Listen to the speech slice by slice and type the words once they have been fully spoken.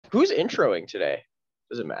Who's introing today?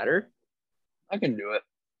 Does it matter? I can do it.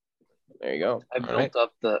 There you go. I built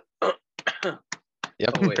up the.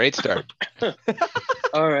 Yep, Oh, wait. great start.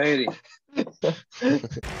 Alrighty. Soup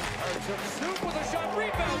with a shot,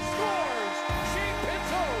 rebound, scores. Shane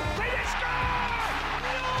Pinto, they score!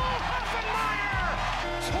 Noel Hoffenmeyer,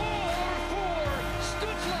 tore for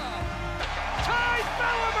Stutzla. Ty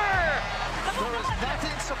Bellimer. There is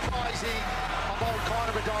nothing surprising about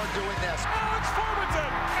Connor Bedard doing this. Alex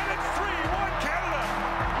Formanton, and it's 3-1 Canada.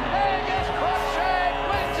 Angus Crookshank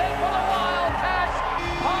wins it for the Wildcats.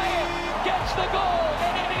 Hyatt gets the goal,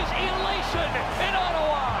 and it is elation in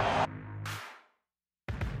Ottawa.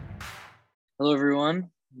 Hello, everyone.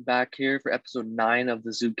 Back here for episode 9 of the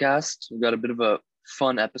ZooCast. We've got a bit of a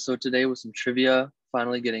fun episode today with some trivia.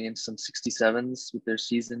 Finally getting into some 67s with their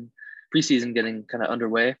preseason getting kind of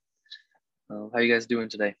underway. How you guys doing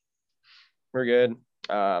today? We're good.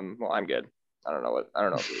 Well, I'm good. I don't know. I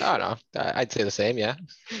don't know. I'd say the same. Yeah.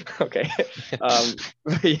 Okay.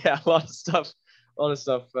 But yeah, a lot of stuff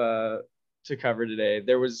to cover today.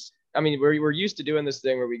 We're used to doing this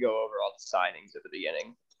thing where we go over all the signings at the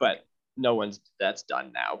beginning, but that's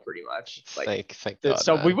done now pretty much. Thank God,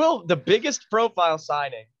 so man. we will. The biggest profile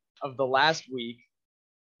signing of the last week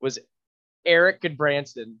was Eric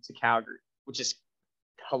Goodbranson to Calgary, which is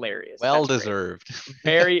hilarious. Well deserved.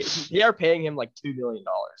 They are paying him like $2 million,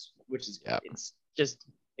 which is it's just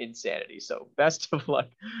insanity. So best of luck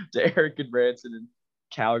to Eric Goodbranson in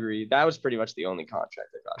Calgary. That was pretty much the only contract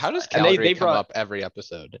they got. How does Calgary come up every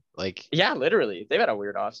episode? Yeah, literally. They've had a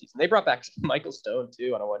weird offseason. They brought back Michael Stone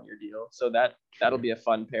too on a 1-year deal. So that'll be a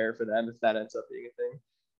fun pair for them if that ends up being a thing.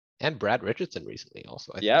 And Brad Richardson recently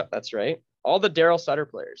also. Yeah, that's right. All the Daryl Sutter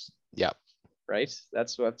players. Yeah. Right.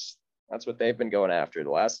 That's what they've been going after the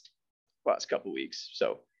last couple weeks.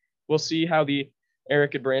 So we'll see how the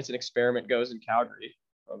Eric Goodbranson experiment goes in Calgary.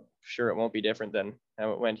 I'm sure it won't be different than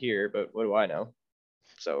how it went here, but what do I know?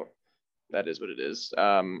 So that is what it is.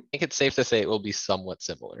 I think it's safe to say it will be somewhat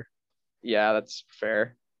similar. Yeah, that's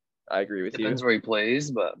fair. I agree with you. Depends where he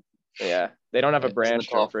plays, but yeah, they don't have a branch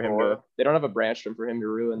top for him to. They don't have a branch for him to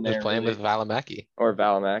ruin. Just playing with Valimaki or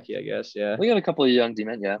Valimaki, I guess. Yeah, we got a couple of young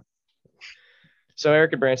D-men. Yeah. So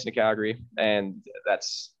Eric Goodbranson to Calgary, and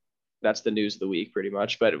that's the news of the week pretty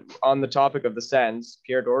much. But on the topic of the Sens,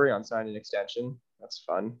 Pierre Dorion signed an extension. That's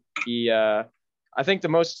fun. I think the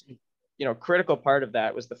most critical part of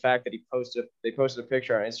that was the fact that they posted a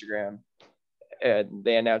picture on Instagram, and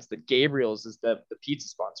they announced that Gabriel's is the pizza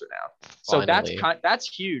sponsor now. Finally. So that's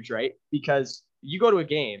huge, right? Because you go to a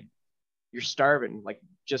game, you're starving, like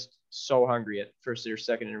just so hungry at first or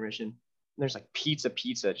second intermission. And there's like pizza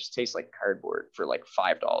just tastes like cardboard for like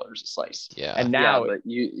 $5 a slice. Yeah. And now,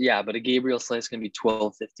 but a Gabriel slice can be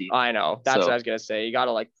 $12.50. I know. That's what I was gonna say. You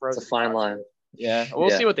gotta it's a fine line. Yeah, we'll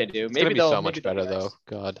see what they do. It's Maybe gonna be so much better though.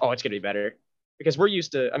 God. Oh, it's gonna be better because we're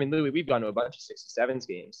used to. I mean, Louis, we've gone to a bunch of 67s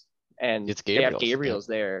games, and it's they have Gabriel's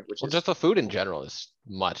there, which is just the food in general is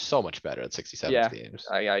so much better at 67 games.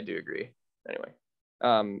 I do agree.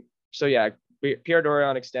 Anyway, so yeah, Pierre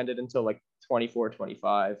Dorion extended until like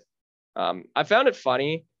 24-25. I found it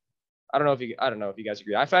funny. I don't know if you guys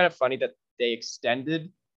agree. I found it funny that they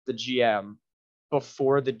extended the GM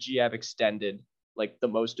before the GM extended like the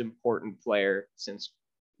most important player since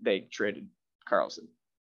they traded Carlson.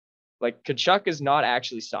 Like Tkachuk is not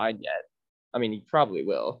actually signed yet. I mean, he probably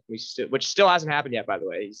will. Which still hasn't happened yet, by the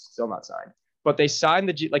way. He's still not signed. But they signed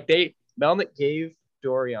Melnick gave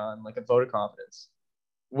Dorion like a vote of confidence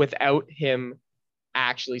without him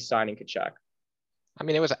actually signing Tkachuk. I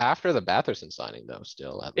mean, it was after the Batherson signing, though.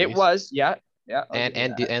 Still, at least it was, yeah.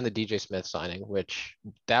 And the DJ Smith signing, which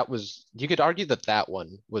that was, you could argue that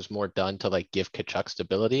one was more done to like give Tkachuk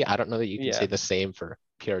stability. I don't know that you can say the same for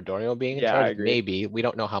Pierre Dorion being in charge. I agree. Maybe we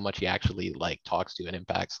don't know how much he actually like talks to and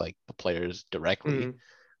impacts like the players directly. Mm-hmm.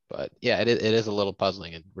 But yeah, it is a little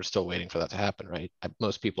puzzling, and we're still waiting for that to happen, right?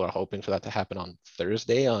 Most people are hoping for that to happen on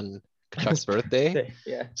Thursday on Tkachuk's birthday,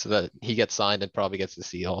 yeah, so that he gets signed and probably gets to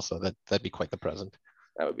see also. That'd be quite the present.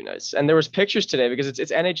 That would be nice. And there was pictures today because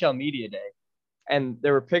it's NHL Media Day, and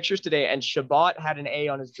there were pictures today. And Shabbat had an A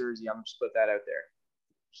on his jersey. I'm just put that out there.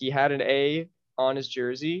 He had an A on his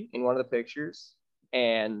jersey in one of the pictures.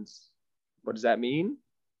 And what does that mean?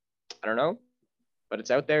 I don't know, but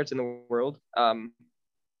it's out there. It's in the world.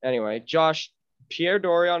 Anyway, Josh, Pierre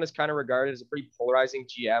Dorion is kind of regarded as a pretty polarizing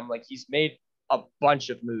GM. Like he's made a bunch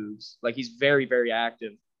of moves. Like he's very, very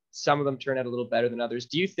active. Some of them turn out a little better than others.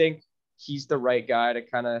 Do you think he's the right guy to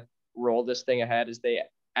kind of roll this thing ahead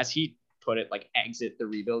as he put it, like exit the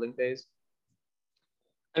rebuilding phase?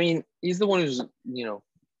 I mean, he's the one who's,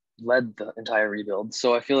 led the entire rebuild.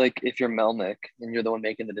 So I feel like if you're Melnick and you're the one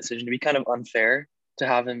making the decision, it'd be kind of unfair to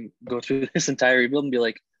have him go through this entire rebuild and be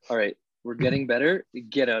like, all right, we're getting better.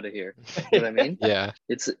 Get out of here. You know what I mean? Yeah.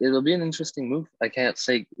 It'll be an interesting move. I can't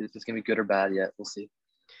say if it's going to be good or bad yet. We'll see.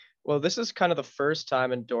 Well, this is kind of the first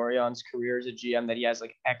time in Dorian's career as a GM that he has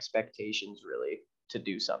like expectations really to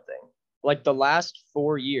do something. Like the last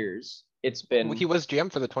 4 years, it's been. Well, he was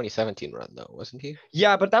GM for the 2017 run though, wasn't he?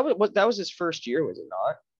 Yeah, but that was his first year, was it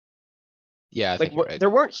not? Yeah, I think you're right.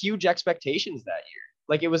 There weren't huge expectations that year.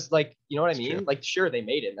 Like it was like, you know what I mean? True. Like sure they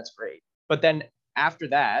made it, that's great. But then after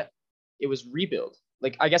that, it was rebuild.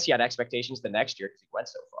 Like I guess he had expectations the next year because he went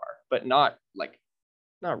so far, but not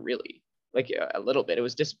really. Like a little bit. It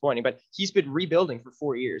was disappointing, but he's been rebuilding for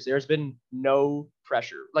 4 years. There's been no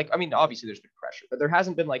pressure. Like, I mean, obviously there's been pressure, but there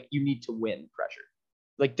hasn't been like, you need to win pressure.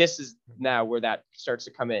 Like this is now where that starts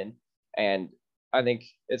to come in. And I think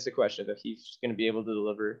it's a question of if he's going to be able to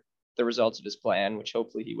deliver the results of his plan, which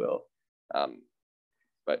hopefully he will.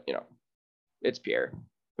 But you know, it's Pierre.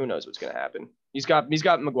 Who knows what's going to happen? He's got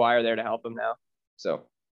Maguire there to help him now. So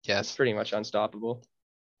yes, it's pretty much unstoppable.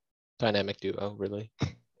 Dynamic duo, really. Yeah,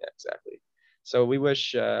 exactly. So we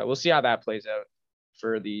wish we'll see how that plays out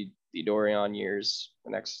for the Dorian years,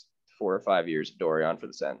 the next 4 or 5 years of Dorian for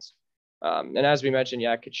the Sens. And as we mentioned,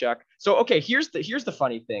 yeah, Tkachuk. So okay, here's the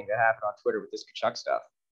funny thing that happened on Twitter with this Tkachuk stuff.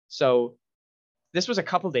 So this was a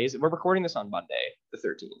couple days. We're recording this on Monday, the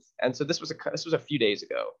 13th, and so this was a few days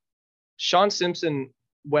ago. Sean Simpson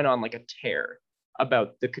went on like a tear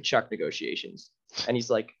about the Tkachuk negotiations, and he's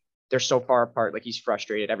like, they're so far apart. Like he's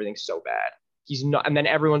frustrated. Everything's so bad. He's not. And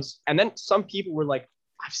then some people were like,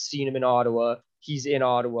 I've seen him in Ottawa. He's in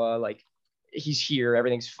Ottawa. Like he's here.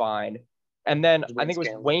 Everything's fine. And then I think it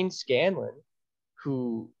was Wayne Scanlon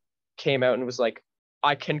who came out and was like,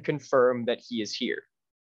 I can confirm that he is here.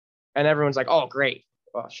 And everyone's like, oh, great.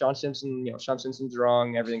 Well, Sean Simpson's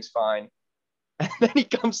wrong. Everything's fine. And then he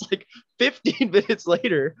comes like 15 minutes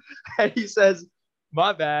later and he says,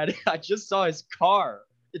 my bad. I just saw his car.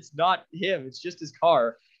 It's not him. It's just his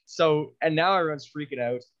car. So, and now everyone's freaking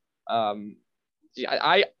out. And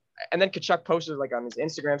then Tkachuk posted like on his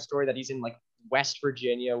Instagram story that he's in like West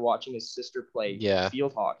Virginia watching his sister play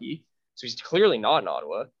field hockey. So he's clearly not in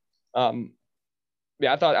Ottawa. I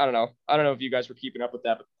don't know if you guys were keeping up with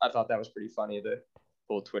that, but I thought that was pretty funny, the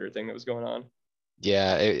whole Twitter thing that was going on.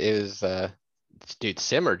 Yeah, it was, dude,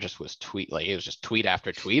 Simmer just was it was just tweet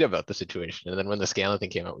after tweet about the situation. And then when the Scanlon thing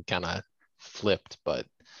came out, we kind of flipped, but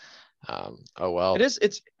oh well.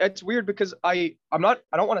 It's weird because I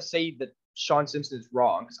don't want to say that Sean Simpson is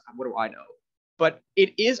wrong because what do I know? But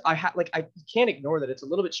it is, I can't ignore that it's a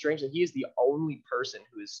little bit strange that he is the only person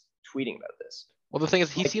who is tweeting about this. Well, the thing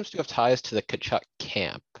is, he seems to have ties to the Tkachuk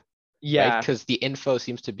camp. Yeah. Because the info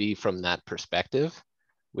seems to be from that perspective,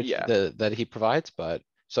 which that he provides. But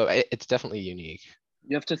so it's definitely unique.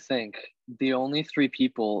 You have to think the only 3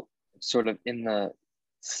 people sort of in the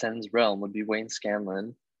Sens realm would be Wayne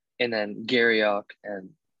Scanlon and then Garriock and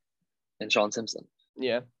Sean Simpson.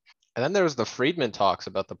 Yeah. And then there was the Friedman talks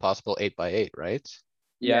about the possible 8x8, right?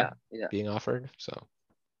 Yeah. Being offered. So.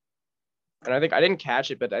 And I think I didn't catch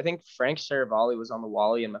it, but I think Frank Saravalli was on the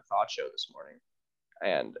Wally and Mathot show this morning.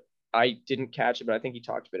 And I didn't catch it, but I think he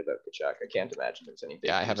talked a bit about Tkachuk. I can't imagine there's anything.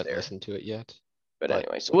 Yeah, I haven't listened to it yet. But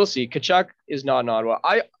anyway, so we'll see. Tkachuk is not in Ottawa.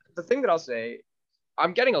 The thing that I'll say,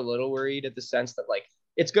 I'm getting a little worried at the sense that like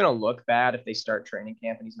it's gonna look bad if they start training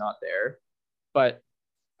camp and he's not there. But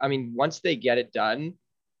I mean, once they get it done,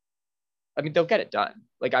 I mean they'll get it done.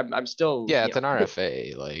 Like I'm still it's an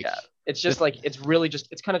RFA. Like it's just like it's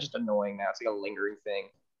kind of just annoying now. It's like a lingering thing.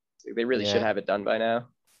 Like, they really should have it done by now.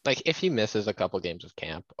 Like if he misses a couple games of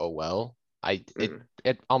camp, oh well.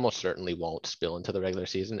 It almost certainly won't spill into the regular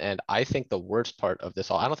season. And I think the worst part of this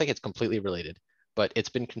all, I don't think it's completely related, but it's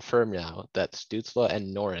been confirmed now that Stützle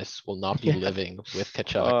and Norris will not be living with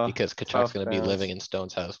Tkachuk because Kachuk's going to be living in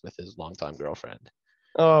Stone's house with his longtime girlfriend.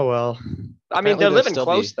 Oh, well. I mean, they're living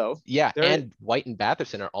close, though. Yeah, and White and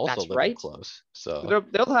Batherson are also living close. So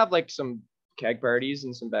they'll have like some keg parties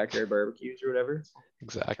and some backyard barbecues or whatever.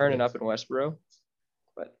 Exactly. Turning up in Westboro.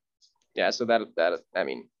 But yeah, so that I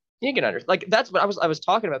mean, you can understand. Like that's what I was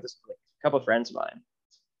talking about this with a couple of friends of mine.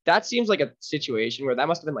 That seems like a situation where that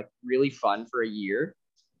must have been like really fun for a year.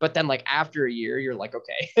 But then like after a year, you're like,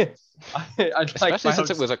 okay. Especially since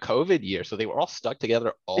it was a COVID year. So they were all stuck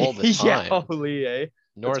together all the time. Yeah, probably, eh?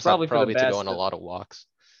 Norris probably to go on a lot of walks.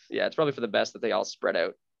 Yeah, it's probably for the best that they all spread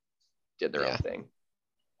out, did their own thing.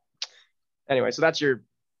 Anyway, so that's your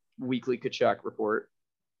weekly Tkachuk report.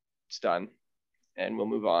 It's done. And we'll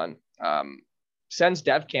move on. Sens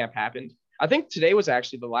Dev Camp happened. I think today was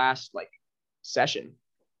actually the last like session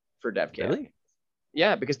for Dev Camp. Really?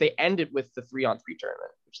 Yeah, because they ended with the 3-on-3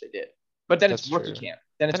 tournament, which they did. But then it's rookie camp.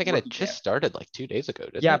 Then it's again, it just started like 2 days ago,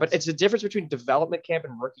 didn't it? Yeah, but it's a difference between development camp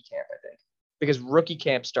and rookie camp, I think, because rookie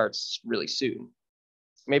camp starts really soon.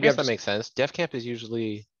 Maybe that makes sense. Dev camp is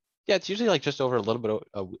usually, it's usually like just over a little bit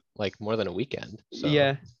of like more than a weekend. So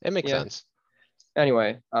yeah, it makes sense.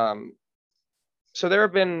 Anyway, so there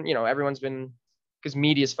have been, everyone's been, because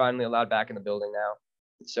media's finally allowed back in the building now.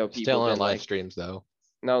 So people still on live streams though.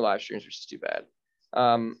 No live streams, which is too bad.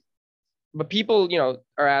 But people,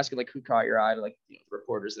 are asking like who caught your eye to like the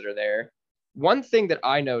reporters that are there. One thing that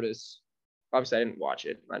I noticed, obviously I didn't watch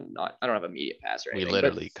it. I don't have a media pass or anything. We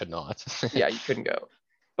literally could not. Yeah, you couldn't go.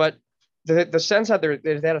 But the Sens had they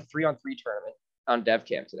had a 3-on-3 tournament on Dev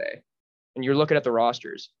Camp today, and you're looking at the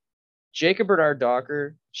rosters. Jacob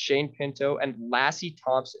Bernard-Docker, Shane Pinto, and Lassie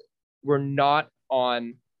Thompson were not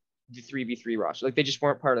on the 3v3 roster. Like they just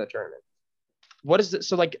weren't part of the tournament. What is it?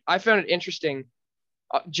 So like I found it interesting.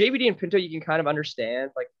 JBD and Pinto, you can kind of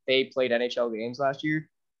understand. Like they played NHL games last year.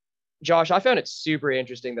 Josh, I found it super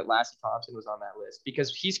interesting that Lassie Thompson was on that list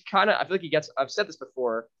because he's kind of, I feel like I've said this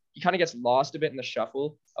before, he kind of gets lost a bit in the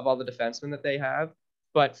shuffle of all the defensemen that they have.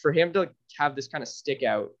 But for him to have this kind of stick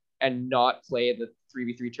out and not play in the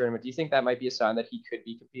 3v3 tournament, do you think that might be a sign that he could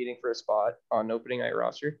be competing for a spot on opening night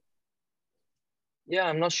roster? Yeah,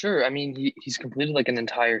 I'm not sure. I mean, he's completed like an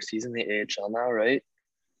entire season in the AHL now, right?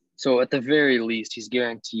 So at the very least, he's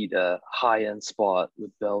guaranteed a high-end spot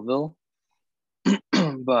with Belleville.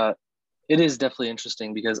 But it is definitely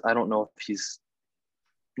interesting because I don't know if he's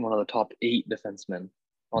one of the top 8 defensemen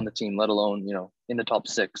on the team, let alone, in the top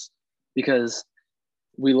 6. Because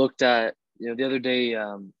we looked at, the other day,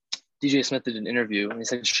 DJ Smith did an interview and he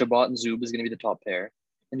said Shabbat and Zub is going to be the top pair.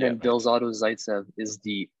 And then Delzato Zaitsev is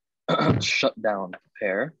the shutdown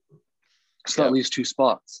pair. So that leaves 2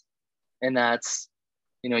 spots. And that's,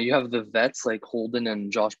 you have the vets like Holden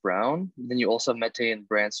and Josh Brown. Then you also have Mete and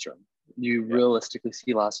Brandstrom. You realistically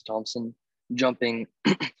see Lassie Thompson jumping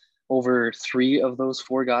over 3 of those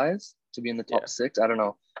 4 guys to be in the top 6. I don't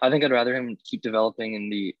know. I think I'd rather him keep developing in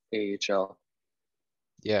the AHL.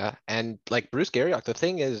 Yeah, and like Bruce Garriock, the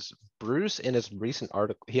thing is, Bruce in his recent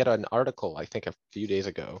article, he had an article, I think a few days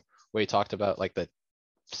ago, where he talked about like the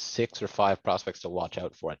 6 or 5 prospects to watch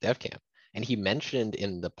out for at Dev Camp. And he mentioned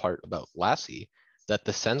in the part about Lassie that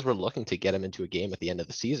the Sens were looking to get him into a game at the end of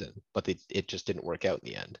the season, but it just didn't work out in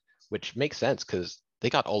the end, which makes sense because they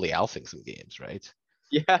got Ole Alsing some games, right?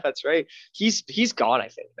 Yeah, that's right. He's gone, I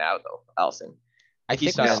think, now though, Alsing. I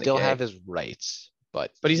think we still have his rights,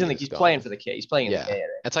 but he's playing for the K. He's playing in the K.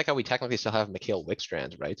 It's like how we technically still have Mikhail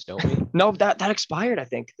Wickstrand's rights, don't we? No, that expired, I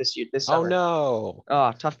think, this summer. Oh no.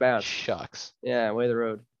 Oh, tough bounce. Shucks. Yeah, way of the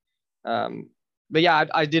road. But yeah,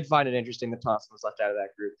 I did find it interesting that Thompson was left out of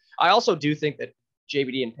that group. I also do think that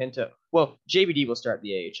JBD and Pinto, well, JBD will start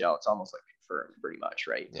the AHL. It's almost like confirmed pretty much,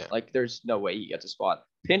 right? Yeah. Like there's no way he gets a spot.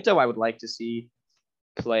 Pinto, I would like to see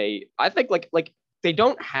play. I think like they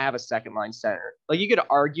don't have a second line center. Like you could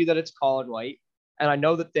argue that it's Colin White. And I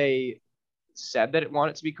know that they said that it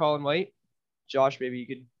wanted to be Colin White. Josh, maybe you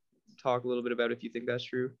could talk a little bit about if you think that's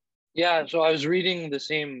true. Yeah, so I was reading the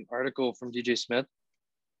same article from DJ Smith,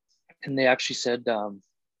 and they actually said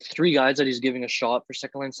 3 guys that he's giving a shot for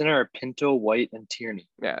second line center are Pinto, White, and Tierney.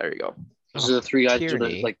 Yeah, there you go. Those are the 3 guys that are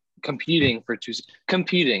like competing for 2.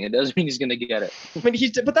 Competing. It doesn't mean he's going to get it. I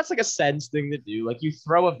mean, but that's like a Sens thing to do. Like you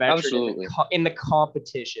throw a veteran in the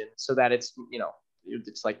competition so that it's,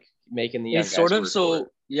 it's like making the young guys sort of so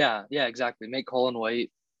yeah, exactly. Make Colin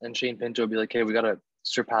White and Shane Pinto be like, hey, we got to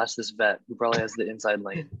surpass this vet who probably has the inside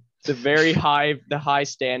lane. The high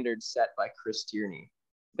standards set by Chris Tierney.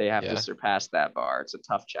 They have to surpass that bar. It's a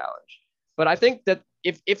tough challenge. But I think that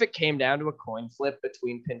if it came down to a coin flip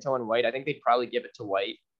between Pinto and White, I think they'd probably give it to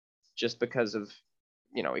White just because of,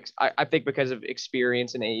 I think because of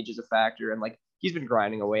experience and age is a factor. And like, he's been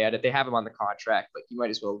grinding away at it. They have him on the contract. Like you might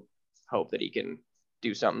as well hope that he can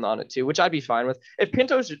do something on it too, which I'd be fine with. If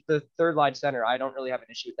Pinto's the 3rd line center, I don't really have an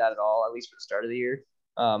issue with that at all, at least for the start of the year.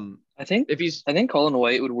 I think Colin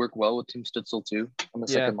White would work well with Tim Stützle too on the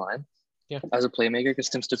second line. Yeah, as a playmaker, because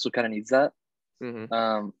Tim Stützle kind of needs that.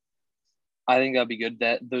 Mm-hmm. I think that'd be good.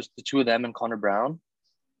 That those the 2 of them and Connor Brown,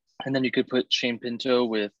 and then you could put Shane Pinto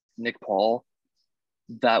with Nick Paul.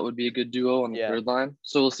 That would be a good duo on the 3rd line.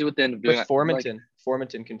 So we'll see what they end up doing. But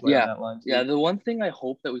Formanton can play on that line too. Yeah, the one thing I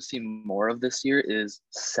hope that we see more of this year is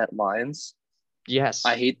set lines. Yes.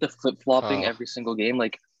 I hate the flip-flopping every single game.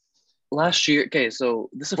 Like last year, okay, so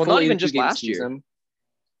this is not even just last season. Year.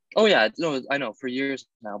 Oh yeah, no, I know for years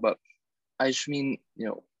now, but I just mean,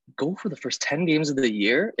 go for the first 10 games of the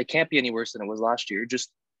year. It can't be any worse than it was last year.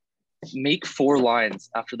 Just make 4 lines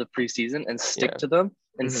after the preseason and stick to them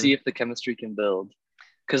and see if the chemistry can build.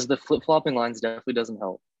 Because the flip-flopping lines definitely doesn't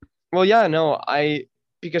help. Well, yeah, no,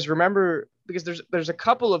 because there's a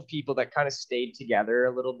couple of people that kind of stayed together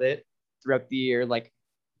a little bit throughout the year, like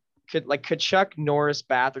Tkachuk, Norris,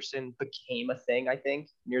 Batherson became a thing, I think,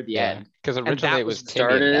 near the end. Because originally it was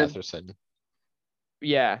Timmy and Batherson.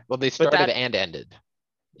 Yeah. Well, they started and ended.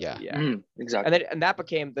 Yeah. Exactly. And that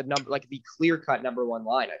became the number, like the clear-cut number 1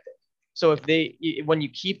 line, I think. So when you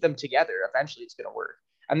keep them together, eventually it's going to work.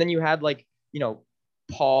 And then you had like,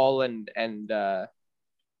 Paul and Brown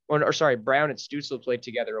and Stützle played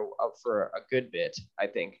together for a good bit, I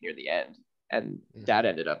think, near the end. And that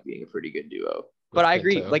ended up being a pretty good duo. But I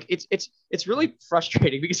agree. Like it's really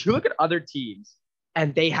frustrating because you look at other teams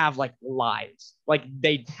and they have like lines, like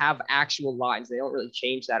they have actual lines. They don't really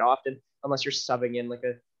change that often unless you're subbing in like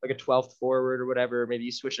a 12th forward or whatever. Maybe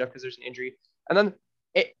you switch it up because there's an injury. And then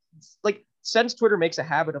like Sens Twitter makes a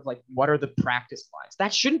habit of like, what are the practice lines?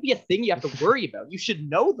 That shouldn't be a thing you have to worry about. You should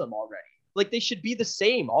know them already. Like they should be the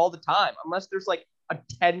same all the time, unless there's like a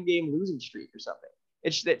 10-game losing streak or something.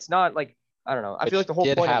 It's not like, I don't know. I feel like the whole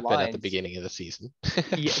point happen of lines, at the beginning of the season.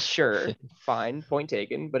 Yeah, sure, fine, point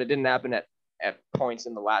taken, but it didn't happen at points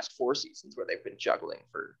in the last 4 seasons where they've been juggling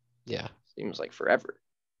for seems like forever.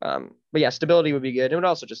 But yeah, stability would be good. It would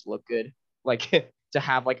also just look good, like to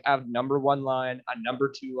have like a number 1 line, a number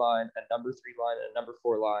 2 line, a number 3 line, and a number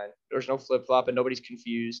 4 line. There's no flip flop and nobody's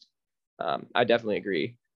confused. I definitely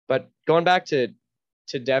agree. But going back to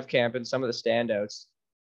Dev Camp and some of the standouts,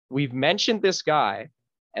 we've mentioned this guy,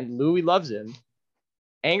 and Louis loves him.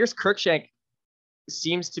 Anders Cruikshank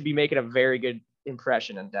seems to be making a very good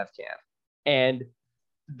impression in Dev Camp. And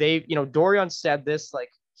Dorian said this, like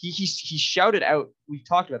he shouted out, we've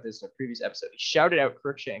talked about this in a previous episode. He shouted out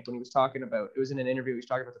Cruikshank when he was talking about, it was in an interview, he was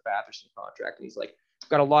talking about the Batherson contract. And he's like,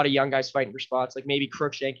 got a lot of young guys fighting for spots, like maybe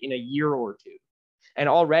Cruikshank in a year or 2. And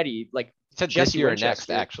already, like, said this year or next,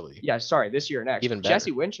 actually. Yeah, sorry, this year or next. Even better.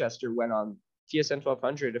 Jesse Winchester went on TSN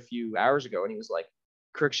 1200 a few hours ago, and he was like,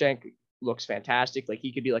 Cruikshank looks fantastic. Like,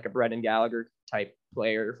 he could be like a Brendan Gallagher type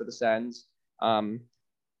player for the Sens.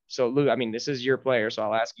 So, Lou, I mean, this is your player, so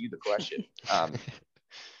I'll ask you the question.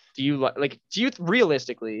 Do you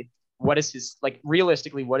realistically, what is his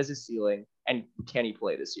ceiling, and can he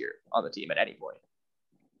play this year on the team at any point?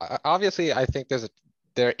 Obviously, I think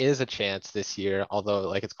there is a chance this year, although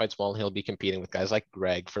like it's quite small. He'll be competing with guys like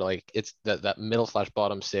Greg for like it's that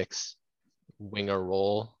middle/bottom 6 winger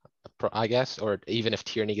role, I guess, or even if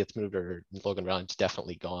Tierney gets moved or Logan Brown's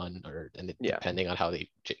definitely gone, depending on how they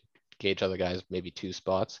gauge other guys, maybe 2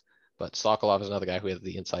 spots. But Sokolov is another guy who has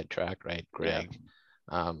the inside track, right? Greg.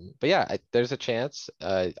 Yeah. But yeah, there's a chance.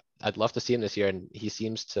 I'd love to see him this year, and he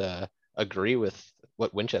seems to agree with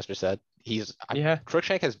what Winchester said.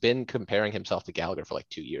 Cruikshank has been comparing himself to Gallagher for like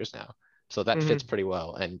 2 years now. So that fits pretty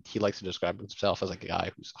well. And he likes to describe himself as like a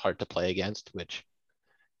guy who's hard to play against, which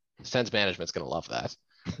Sens management's going to love that,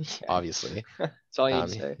 obviously. That's all you need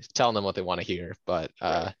to say. He's telling them what they want to hear. But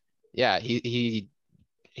yeah, he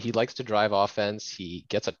likes to drive offense. He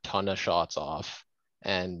gets a ton of shots off,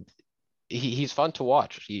 and he's fun to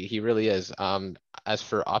watch. He really is. As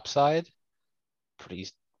for upside,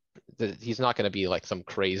 he's not going to be like some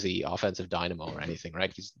crazy offensive dynamo or anything,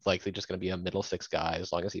 right? He's likely just going to be a middle 6 guy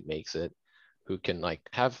as long as he makes it, who can like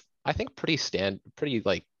have, I think, pretty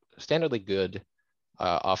standardly good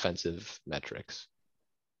offensive metrics.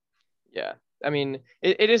 Yeah. I mean,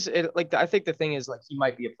 I think the thing is like he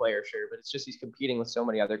might be a player, sure, but it's just he's competing with so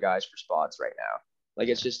many other guys for spots right now. Like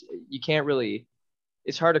it's just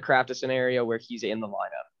it's hard to craft a scenario where he's in the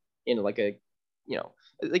lineup in like a,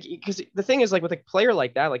 like because the thing is like with a player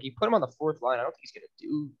like that, like you put him on the 4th line, I don't think he's gonna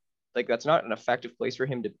do like that's not an effective place for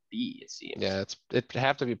him to be. It seems. Yeah, it'd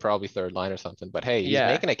have to be probably 3rd line or something. But hey, he's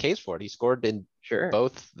making a case for it. He scored in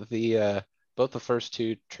both the first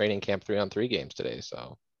 2 training camp 3-on-3 games today.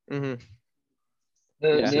 So. The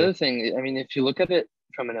other thing, I mean, if you look at it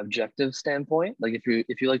from an objective standpoint, like if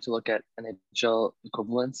you like to look at NHL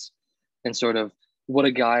equivalents and sort of what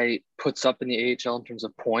a guy puts up in the AHL in terms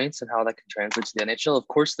of points and how that can translate to the NHL, of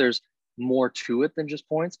course, there's more to it than just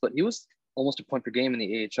points, but he was almost a point per game in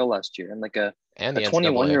the AHL last year. And like a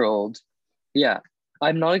 21-year-old,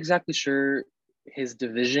 I'm not exactly sure his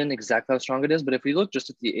division exactly how strong it is, but if we look just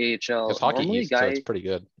at the AHL, it's hockey East, so it's pretty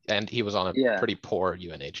good. And he was on a pretty poor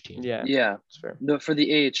UNH team. Yeah. For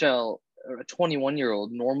the AHL, a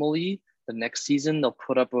 21-year-old, normally the next season they'll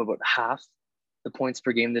put up about half the points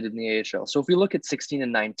per game they did in the AHL. So if we look at 16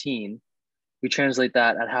 and 19, we translate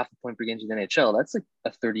that at half a point per game to the NHL. That's like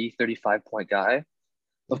a 30, 35 point guy.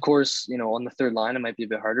 Of course, on the 3rd line, it might be a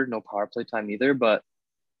bit harder. No power play time either, but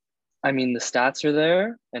I mean, the stats are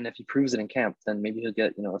there, and if he proves it in camp, then maybe he'll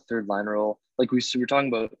get, a third line role. Like we were talking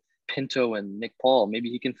about Pinto and Nick Paul. Maybe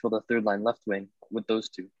he can fill the third line left wing with those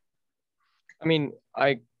two. I mean,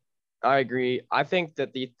 I agree. I think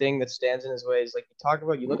that the thing that stands in his way is, like you talked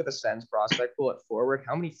about, you look at the Sens prospect pool at forward,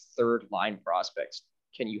 how many third line prospects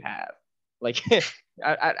can you have? Like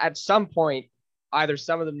at some point, either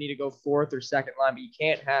some of them need to go fourth or second line, but you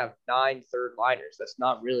can't have 9 third liners. That's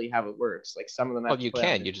not really how it works. Like some of them have you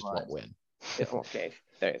can, you just won't win. Yeah, okay.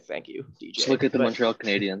 Thank you, DJ. Just look at the Montreal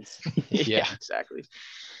Canadiens. Yeah, exactly.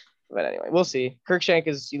 But anyway, we'll see. Kirkshank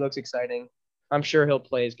he looks exciting. I'm sure he'll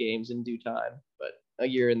play his games in due time, but a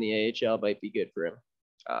year in the AHL might be good for him.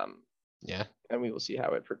 Yeah. And we will see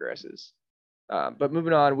how it progresses. But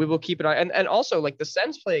moving on, we will keep an eye. And also, like, the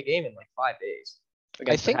Sens play a game in like 5 days.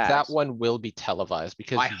 I think that one will be televised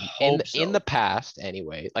because in the past,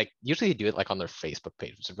 anyway, like usually they do it like on their Facebook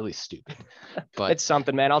page, which is really stupid. But it's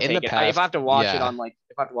something, man. I'll take it. If I have to watch it on Twitch,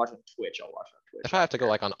 I'll watch it on Twitch. If I have to go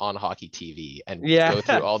like on Hockey TV and go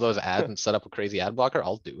through all those ads and set up a crazy ad blocker,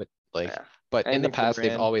 I'll do it. But in the past,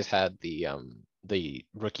 they've always had the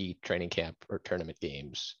rookie training camp or tournament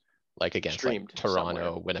games, like against streamed like Toronto,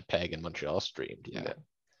 somewhere. Winnipeg, and Montreal streamed. Yeah.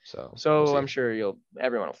 So we'll I'm sure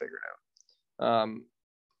everyone will figure it out.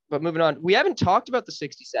 But moving on, we haven't talked about the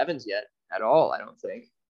 67s yet at all, I don't think.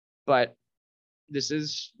 But this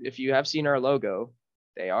is, if you have seen our logo,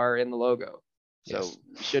 they are in the logo. So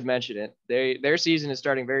we should mention it. Their season is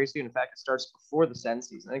starting very soon. In fact, it starts before the Sens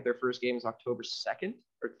season. I think their first game is October 2nd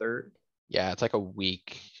or 3rd. Yeah, it's like a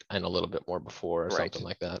week and a little bit more before or something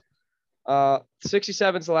like that.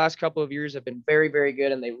 67s the last couple of years have been very, very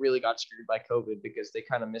good, and they really got screwed by COVID because they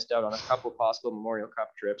kind of missed out on a couple possible Memorial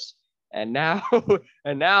Cup trips. And now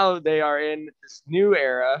they are in this new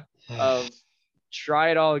era of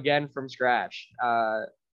try it all again from scratch.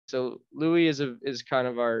 So Louis is kind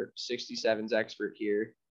of our 67s expert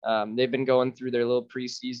here. They've been going through their little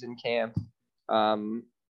preseason camp. A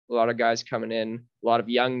lot of guys coming in, a lot of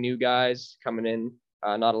young new guys coming in.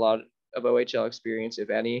 Not a lot of OHL experience, if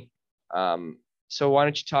any. So why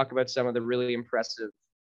don't you talk about some of the really impressive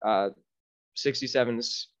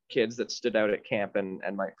 67s kids that stood out at camp and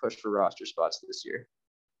might push for roster spots this year?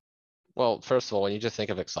 Well, first of all, when you just think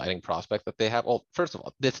of exciting prospect that they have, well, first of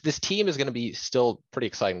all, this team is going to be still pretty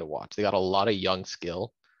exciting to watch. They got a lot of young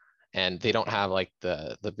skill, and they don't have like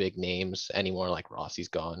the big names anymore. Like Rossi's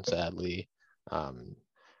gone, sadly.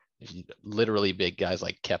 Literally big guys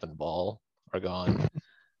like Kevin Ball are gone.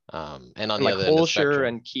 And on the other end, Holscher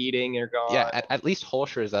and Keating are gone. Yeah, at least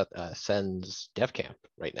Holscher is at Sens Dev Camp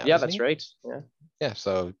right now. Yeah, that's right. Yeah,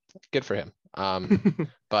 so good for him.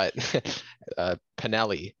 But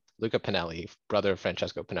Pinelli, Luca Pinelli, brother of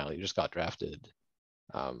Francesco Pinelli, just got drafted.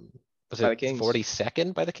 Was it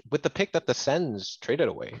 42nd with the pick that the Sens traded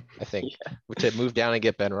away, I think, to move down and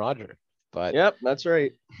get Ben Roger. But yep, that's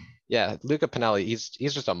right. Yeah, Luca Pinelli, he's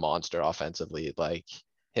just a monster offensively. Like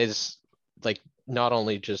not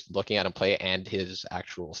only just looking at him play and his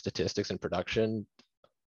actual statistics and production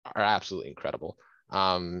are absolutely incredible.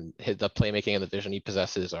 The playmaking and the vision he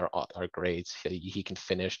possesses are great. He can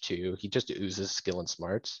finish too. He just oozes skill and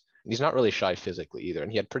smarts. And he's not really shy physically either.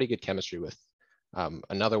 And he had pretty good chemistry with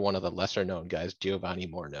another one of the lesser known guys, Giovanni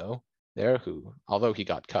Morneau there, who, although he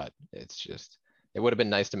got cut, it would have been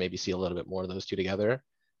nice to maybe see a little bit more of those two together.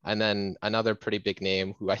 And then another pretty big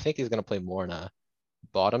name who I think is going to play more in a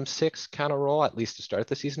bottom six kind of role, at least to start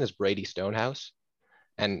the season, is Brady Stonehouse.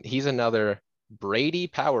 And he's another Brady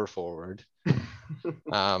power forward.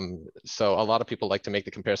 So a lot of people like to make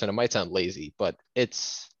the comparison. It might sound lazy, but it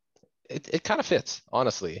kind of fits,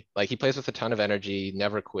 honestly. Like, he plays with a ton of energy,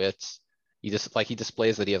 never quits. He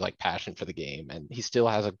displays that he has like passion for the game, and he still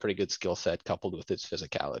has a pretty good skill set coupled with his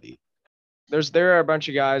physicality. There are a bunch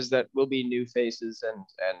of guys that will be new faces, and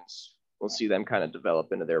we'll see them kind of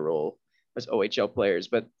develop into their role as OHL players.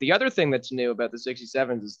 But the other thing that's new about the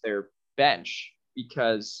 67s is their bench,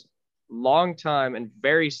 because longtime and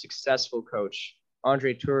very successful coach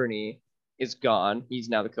Andre Tourigny is gone. He's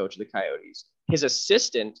now the coach of the Coyotes. His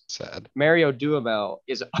assistant, Mario Duhamel,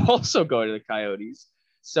 is also going to the Coyotes.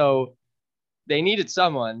 So they needed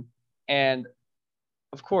someone. And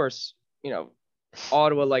of course,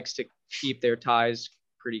 Ottawa likes to keep their ties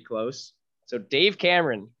pretty close. So Dave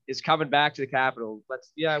Cameron is coming back to the Capitol.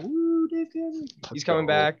 Dave Cameron. He's coming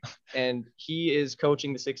back, and he is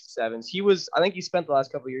coaching the 67s. I think he spent the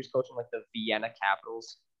last couple of years coaching like the Vienna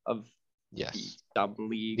Capitals of the Dub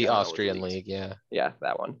League. The Austrian League, yeah. Yeah,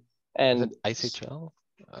 that one. And ICHL?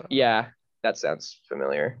 Yeah, that sounds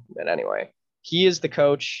familiar. But anyway, he is the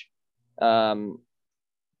coach. Do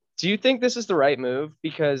you think this is the right move?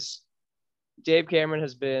 Because Dave Cameron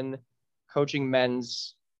has been coaching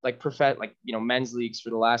men's men's leagues for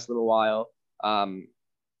the last little while.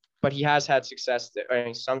 But he has had success there. I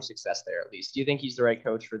mean, some success there at least. Do you think he's the right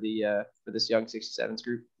coach for this young 67s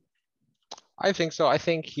group? I think so. I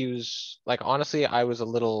think he was like, honestly, I was a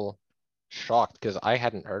little shocked because I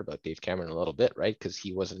hadn't heard about Dave Cameron a little bit, right? Because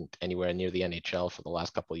he wasn't anywhere near the NHL for the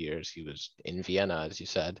last couple of years. He was in Vienna, as you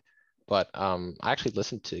said. But I actually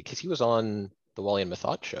listened to, because he was on the Wally and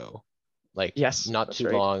Method show, like not too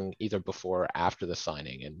long either before or after the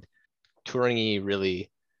signing, and Tourigny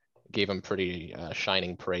really gave him pretty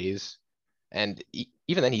shining praise. And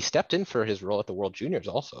even then, he stepped in for his role at the World Juniors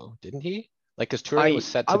also, didn't he? Like, because Tourigny was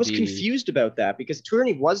set to be... I was confused about that because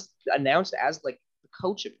Tourigny was announced as like the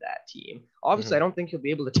coach of that team. Obviously, I don't think he'll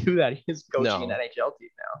be able to do that. He's coaching an NHL team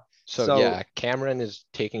now. So yeah, Cameron is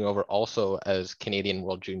taking over also as Canadian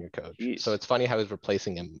World Junior coach. Geez. So it's funny how he's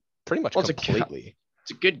replacing him pretty much completely.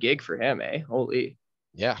 It's a good gig for him, eh? Holy.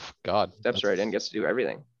 Yeah, God. Steps right in, gets to do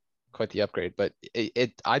everything. Quite the upgrade, but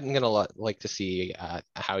I'm gonna like to see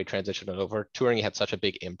how he transitioned over. Tourigny had such a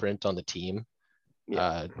big imprint on the team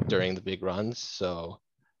during the big runs, so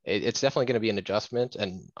it's definitely going to be an adjustment.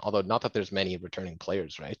 And although not that there's many returning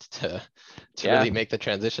players, right, to really make the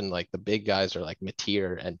transition, like the big guys are like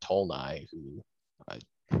Matier and Tolnai, who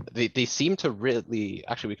they seem to really,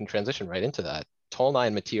 actually we can transition right into that. Tolnai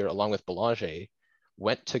and Matier, along with Belanger,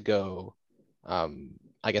 went to go,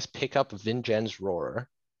 I guess, pick up Vincenz Rohrer,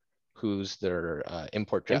 who's their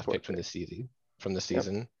import draft pick from the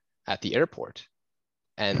season at the airport.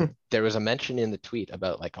 And there was a mention in the tweet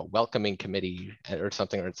about like a welcoming committee or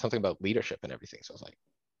something about leadership and everything. So I was like,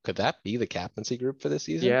 could that be the captaincy group for this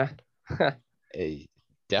season? Yeah.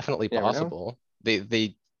 Definitely possible.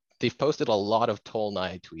 They've posted a lot of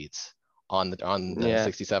Tolnai tweets on the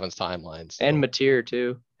 67's timelines. So. And Matier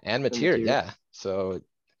too. And Matier, yeah. So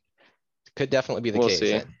could definitely be the case.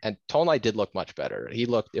 See. And Tolnai did look much better. He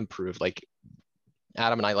looked improved. Like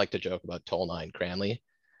Adam and I like to joke about Tolnai and Cranley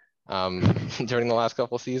during the last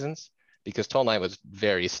couple of seasons, because Tolnai was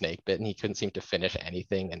very snake bitten. He couldn't seem to finish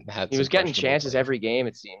anything and he was getting chances every game,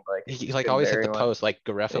 it seemed like. He like always hit the post. Like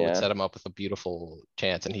Gareffa would set him up with a beautiful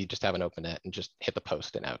chance and he'd just have an open net and just hit the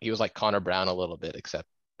post and out. He was like Connor Brown a little bit, except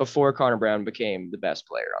before Connor Brown became the best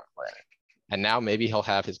player on the planet. And now maybe he'll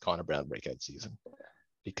have his Connor Brown breakout season,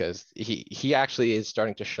 because he actually is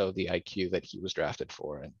starting to show the IQ that he was drafted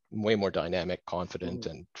for, and way more dynamic, confident,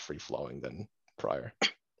 and free-flowing than prior.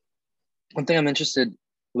 One thing I'm interested,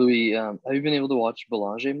 Louis, have you been able to watch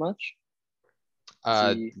Belanger much?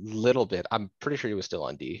 Little bit. I'm pretty sure he was still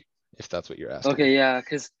on D, if that's what you're asking. Okay, yeah,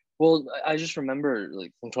 because, I just remember,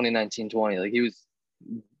 like, from 2019-20, like, he was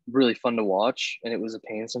really fun to watch, and it was a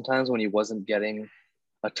pain sometimes when he wasn't getting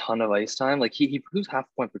a ton of ice time. Like he produced half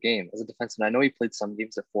a point per game as a defenseman. I know he played some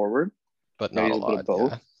games at forward, but not a lot. Of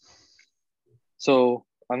both. Yeah. So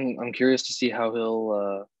I'm curious to see how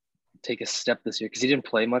he'll take a step this year, because he didn't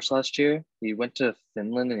play much last year. He went to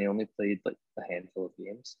Finland and he only played like a handful of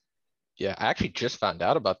games. Yeah, I actually just found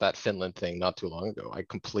out about that Finland thing not too long ago. I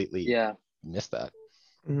completely missed that.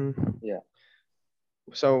 Mm-hmm. Yeah.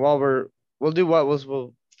 So while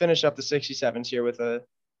we'll finish up the 67s here with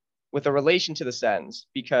a relation to the Sens,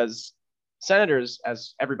 because Senators,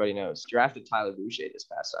 as everybody knows, drafted Tyler Boucher this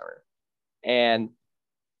past summer. And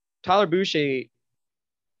Tyler Boucher,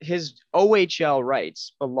 his OHL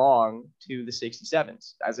rights belong to the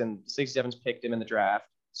 67s, as in the 67s picked him in the draft.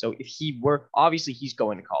 So if he were, obviously he's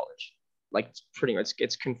going to college. Like it's pretty much,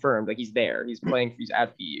 it's confirmed. Like he's there, he's playing, he's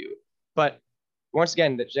at BU. But once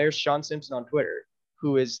again, there's Sean Simpson on Twitter,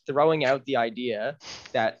 who is throwing out the idea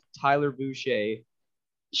that Tyler Boucher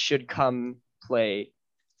should come play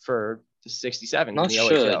for the 67 Not in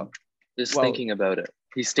the OHL. Just thinking about it.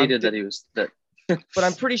 He stated that he was that. But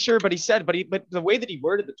I'm pretty sure, but the way that he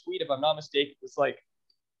worded the tweet, if I'm not mistaken, was like,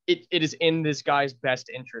 it is in this guy's best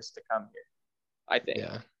interest to come here, I think.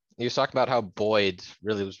 Yeah. He was talking about how Boyd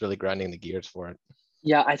was really grinding the gears for it.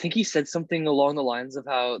 Yeah, I think he said something along the lines of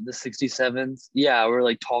how the 67s, we're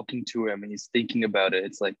like talking to him and he's thinking about it.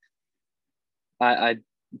 It's like, I'm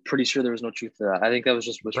pretty sure there was no truth to that. I think that was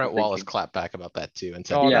just Brent Wallace clapped back about that too and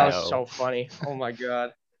said, that was so funny. Oh my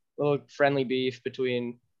God. Little friendly beef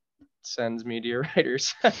between Sens media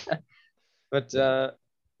writers. But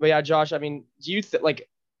yeah, Josh, I mean, do you like,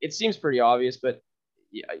 it seems pretty obvious, but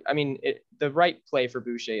yeah, I mean, the right play for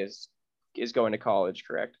Boucher is going to college,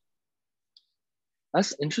 correct?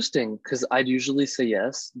 That's interesting, because I'd usually say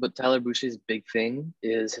yes, but Tyler Boucher's big thing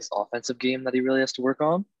is his offensive game that he really has to work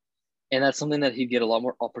on. And that's something that he'd get a lot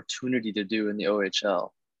more opportunity to do in the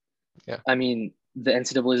OHL. Yeah. I mean, the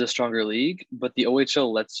NCAA is a stronger league, but the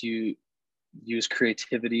OHL lets you use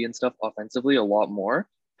creativity and stuff offensively a lot more.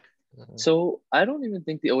 So I don't even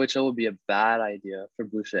think the OHL would be a bad idea for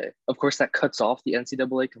Boucher. Of course, that cuts off the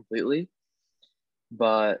NCAA completely.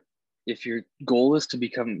 But if your goal is to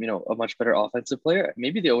become, a much better offensive player,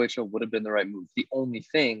 maybe the OHL would have been the right move. The only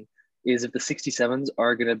thing is if the 67s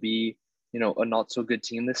are going to be, a not so good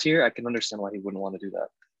team this year, I can understand why he wouldn't want to do that.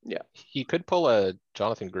 Yeah. He could pull a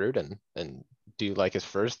Jonathan Gruden and do like his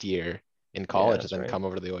first year in college and then come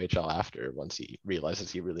over to the OHL after once he realizes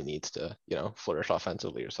he really needs to, flourish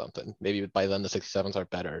offensively or something. Maybe by then the 67s are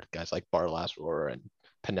better. Guys like Barlas, Rohr, and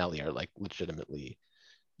Pinelli are like legitimately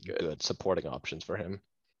good supporting options for him.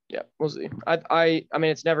 Yeah, we'll see. I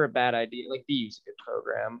mean, it's never a bad idea. Like, BU's a good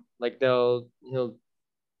program. Like,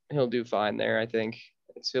 he'll do fine there. I think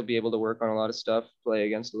he'll be able to work on a lot of stuff, play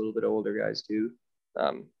against a little bit older guys too.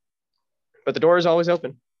 But the door is always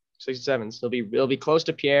open. 67s. He'll be close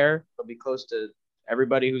to Pierre. He'll be close to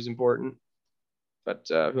everybody who's important. But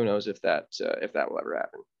who knows if that will ever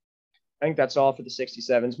happen. I think that's all for the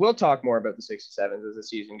 67s. We'll talk more about the 67s as the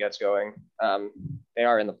season gets going. They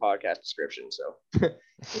are in the podcast description, so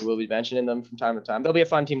we will be mentioning them from time to time. They'll be a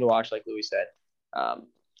fun team to watch, like Louis said,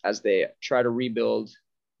 as they try to rebuild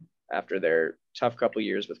after their tough couple of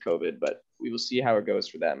years with COVID. But we will see how it goes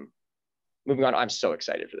for them. Moving on, I'm so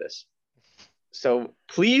excited for this. So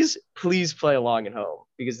please play along at home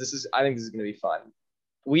because I think this is going to be fun.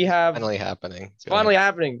 We have finally happening. It's finally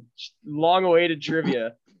happening. Long awaited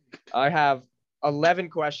trivia. I have 11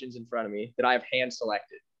 questions in front of me that I have hand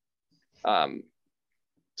selected.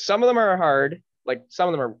 Some of them are hard. Like some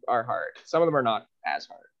of them are hard. Some of them are not as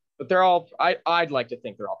hard. But they're all. I'd like to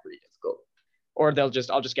think they're all pretty difficult. Or I'll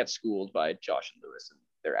just get schooled by Josh and Lewis, and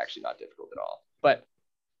they're actually not difficult at all. But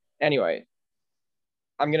anyway,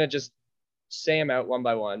 I'm gonna just say them out one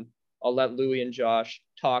by one. I'll let Louis and Josh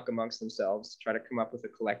talk amongst themselves, try to come up with a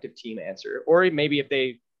collective team answer. Or maybe if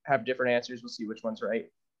they have different answers, we'll see which one's right.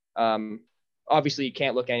 Obviously, you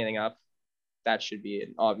can't look anything up. That should be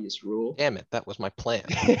an obvious rule. Damn it, that was my plan.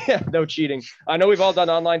 No cheating. I know we've all done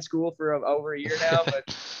online school for over a year now,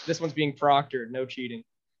 but this one's being proctored. No cheating.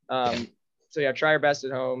 So yeah, try your best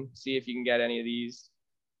at home. See if you can get any of these.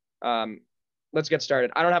 Let's get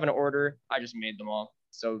started. I don't have an order. I just made them all.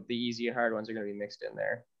 So the easy and hard ones are going to be mixed in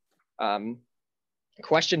there.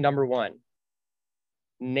 Question number 1.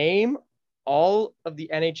 Name all of the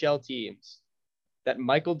NHL teams that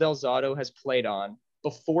Michael Del Zotto has played on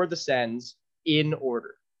before the Sens in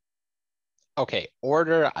order. Okay,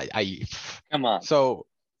 order. I come on. So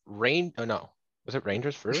no. Was it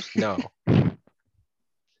Rangers first? No.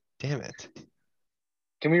 Damn it.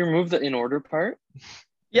 Can we remove the in order part?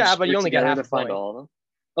 Yeah, but you only get half a point. All of them.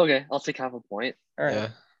 Okay, I'll take half a point. All right. Yeah.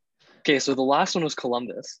 Okay, so the last one was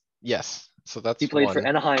Columbus. Yes. So that's he played one. for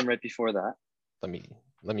Anaheim right before that. Let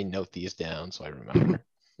me note these down so I remember.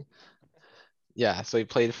 Yeah, so he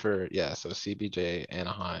played for so CBJ,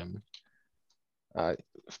 Anaheim.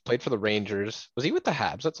 Played for the Rangers. Was he with the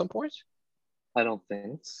Habs at some point? I don't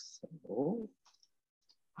think so.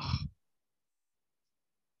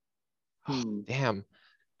 Damn.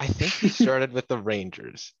 I think he started with the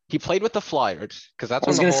Rangers. He played with the Flyers because that's. I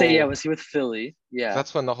was gonna say, was he with Philly? Yeah.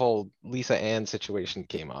 That's when the whole Lisa Ann situation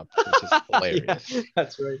came up, which is hilarious. Yeah,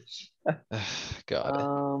 that's right.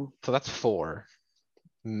 God. So that's 4,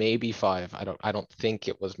 maybe 5. I don't think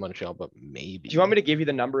it was Montreal, but maybe. Do you want me to give you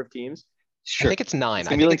the number of teams? Sure. I think it's 9. It's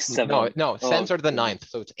gonna be like 7. No. Sens are the 9th,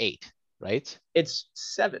 so it's 8, right? It's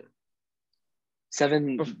 7.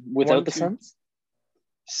 7 without the Sens?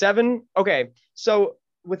 7. Okay, so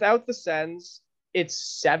without the Sens, it's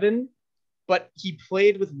 7, but he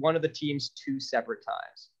played with one of the teams 2 separate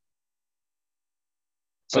times.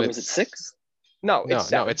 So was it 6? No, it's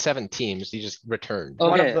 7. No, it's 7 teams. He just returned. Okay,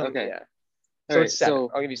 one of them, okay. Yeah. So it's 7.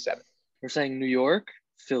 I'll give you 7. We're saying New York,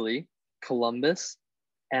 Philly, Columbus,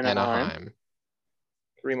 Anaheim.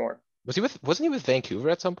 3 more. Wasn't he with Vancouver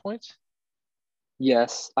at some point?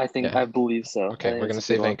 Yes, I believe so. Okay, we're gonna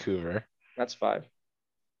say Vancouver. That's 5.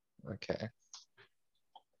 Okay.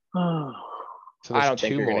 So I don't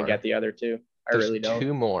think you're going to get the other 2. I really don't.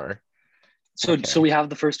 2 more. So we have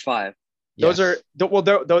the first 5. Those are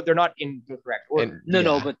they're not in the correct order.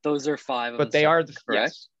 No, but those are 5. But they are the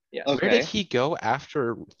correct. Yes. Okay. Where did he go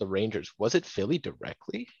after the Rangers? Was it Philly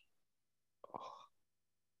directly? Oh.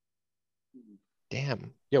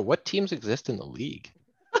 Damn. Yeah, what teams exist in the league?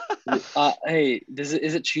 Hey, is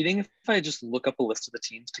it cheating if I just look up a list of the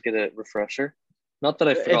teams to get a refresher? Not that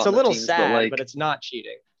I forgot. It's a little teams, sad, but it's not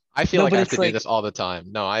cheating. I feel like I have to do this all the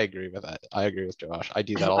time. No, I agree with that. I agree with Josh. I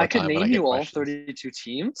do that all the time. I could name you all 32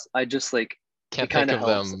 teams. I just can't think of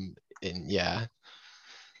them in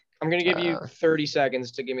I'm gonna give you 30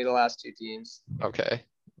 seconds to give me the last 2 teams. Okay.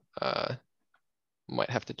 Might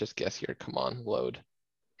have to just guess here. Come on, load.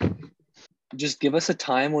 Just give us a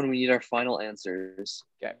time when we need our final answers.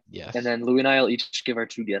 Okay. Yes. And then Louis and I will each give our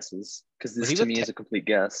 2 guesses because this to me is a complete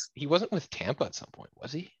guess. He wasn't with Tampa at some point,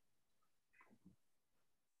 was he?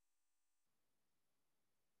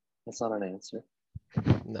 That's not an answer.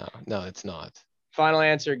 No, it's not. Final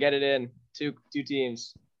answer. Get it in. Two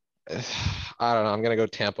teams. I don't know. I'm gonna go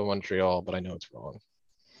Tampa, Montreal, but I know it's wrong.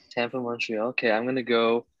 Tampa, Montreal. Okay, I'm gonna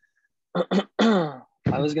go.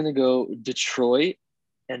 I was gonna go Detroit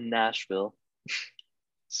and Nashville.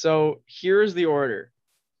 So here's the order.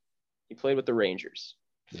 He played with the Rangers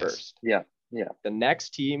first. Yeah. The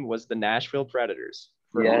next team was the Nashville Predators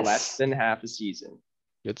for less than half a season.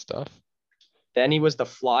 Good stuff. Then he was the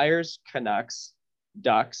Flyers, Canucks,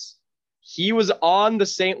 Ducks. He was on the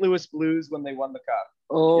St. Louis Blues when they won the Cup.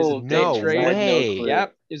 Oh, no way.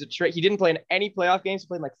 Yep. It was a trade. He didn't play in any playoff games. He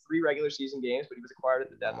played in like 3 regular season games, but he was acquired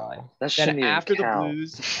at the deadline. Wow. Then after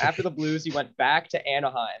the Blues, he went back to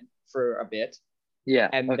Anaheim for a bit. Yeah.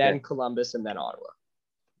 And then Columbus and then Ottawa.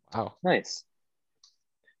 Wow. Nice.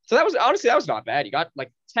 So that was not bad. You got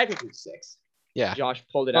like technically 6. Yeah. Josh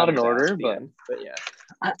pulled it not out. Not in order, but yeah.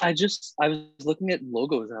 I was looking at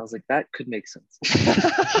logos and I was like, that could make sense.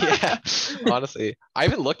 Yeah. Honestly, I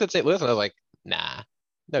even looked at St. Louis and I was like, nah.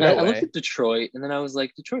 No I looked at Detroit and then I was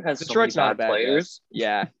like, Detroit's so many bad players. Guess.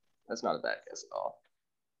 Yeah, that's not a bad guess at all.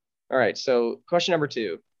 All right, so question number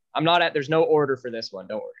 2. There's no order for this one,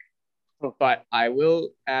 don't worry. Oh. But I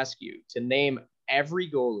will ask you to name every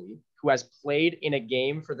goalie who has played in a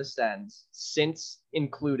game for the Sens since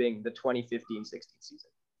including the 2015-16 season.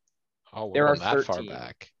 Oh, there are that 13. far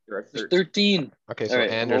back. There are 13. 13. Okay, so right,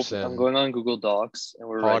 Anderson. I'm going on Google Docs and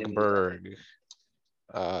we're Hogberg.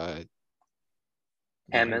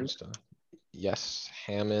 Hammond. Yes,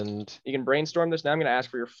 Hammond. You can brainstorm this now. I'm going to ask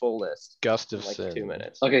for your full list. Gustafson. In like 2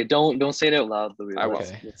 minutes. Okay, don't say it out loud, Louis.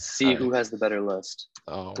 Okay. Let's see who has the better list.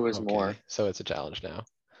 Oh, who has more. So it's a challenge now.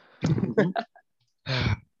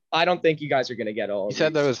 I don't think you guys are going to get all of You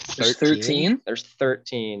said there was 13? There's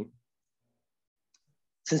 13.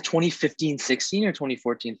 Since 2015-16 or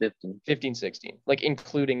 2014-15? 15-16, like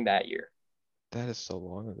including that year. That is so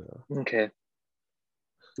long ago. Okay.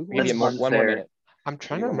 Give you one more minute. I'm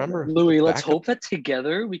trying to remember. Louis, let's hope that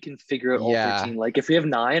together we can figure out all 13. Like if we have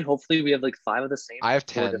 9, hopefully we have like 5 of the same. I have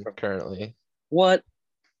 10 currently. What?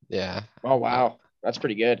 Yeah. Oh, wow. That's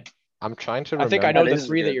pretty good. I'm trying to remember. I think I know the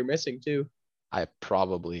 3 that you're missing too. I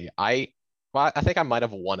think I might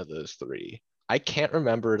have one of those 3. I can't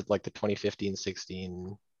remember like the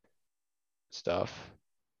 2015-16 stuff.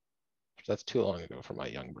 That's too long ago for my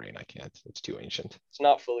young brain. I can't. It's too ancient. It's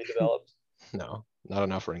not fully developed. No, not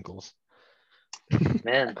enough wrinkles.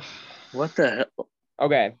 Man, what the hell?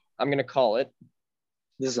 Okay, I'm going to call it.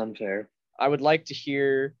 This is unfair. I would like to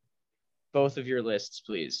hear both of your lists,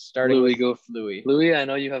 please. Starting Louis, with Louis. Louis, I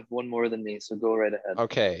know you have one more than me, so go right ahead.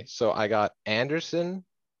 Okay, so I got Anderson,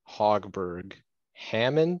 Hogberg,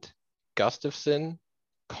 Hammond, Gustafson,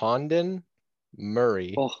 Condon,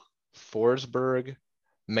 Murray, Forsberg,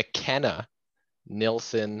 McKenna,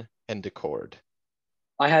 Nilsson, and Decord.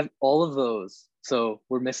 I have all of those, so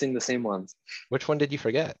we're missing the same ones. Which one did you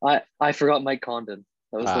forget? I forgot Mike Condon.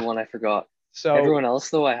 That was the one I forgot. So everyone else,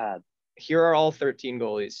 though, I had. Here are all 13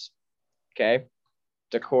 goalies. Okay.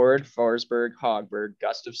 Decord, Forsberg, Hogberg,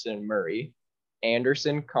 Gustafson, Murray,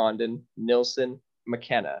 Anderson, Condon, Nilsson,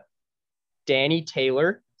 McKenna. Danny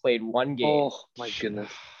Taylor played 1 game. Oh, my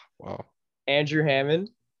goodness. Wow. Andrew Hammond.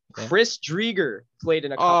 Chris Drieger played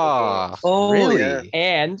in a couple games. Oh, really? Yeah.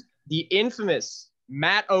 And the infamous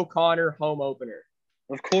Matt O'Connor home opener.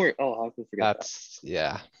 Of course. Oh, how could I forget that?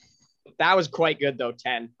 Yeah. That was quite good, though,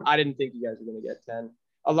 10. I didn't think you guys were going to get 10.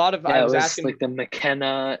 A lot of, I was asking. Like the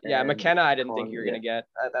McKenna. Yeah, McKenna, I didn't think you were going to get.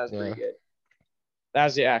 That was pretty good. That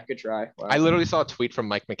was, good try. Wow. I literally saw a tweet from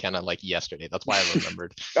Mike McKenna like yesterday. That's why I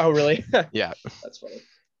remembered. Oh, really? Yeah. That's funny.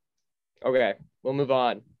 Okay, we'll move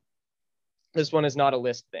on. This one is not a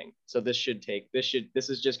list thing. So this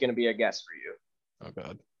is just going to be a guess for you. Oh,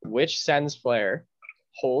 God. Which Sens player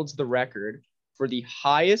holds the record for the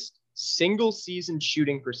highest single season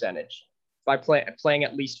shooting percentage by playing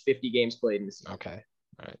at least 50 games played in the season? Okay.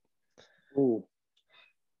 All right. Ooh.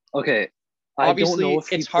 Okay. Obviously, I don't know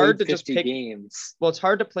if it's hard to just pick games. Well, it's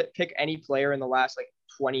hard to pick any player in the last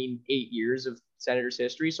 28 years of Senators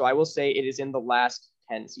history. So I will say it is in the last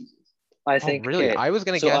 10 seasons. I think. Really? Okay. I was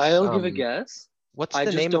gonna guess. I'll give a guess. What's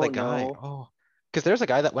the name of the guy? Know. Oh, because there's a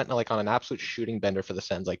guy that went on an absolute shooting bender for the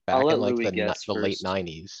Sens back in the late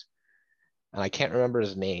 90s, and I can't remember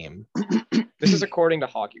his name. This is according to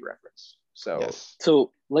Hockey Reference. So, yes.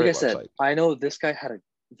 So like I said, website. I know this guy had a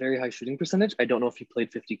very high shooting percentage. I don't know if he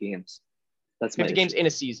played 50 games. That's 50 games in a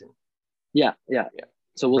season. Yeah.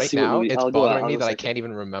 So we'll right see. Now, it's bothering me that I second. can't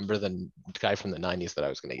even remember the guy from the 90s that I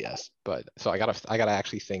was going to guess. But so I gotta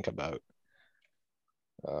actually think about.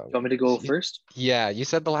 Do you want me to go first? Yeah, you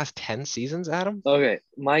said the last 10 seasons, Adam. Okay,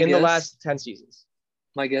 the last 10 seasons.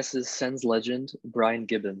 My guess is Sens legend Brian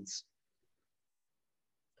Gibbons.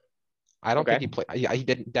 I don't think he played. He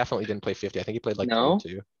definitely didn't play 50. I think he played like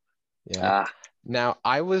 22. Yeah. Now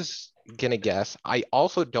I was gonna guess. I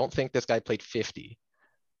also don't think this guy played 50,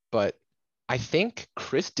 but I think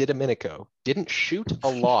Chris DiDomenico didn't shoot a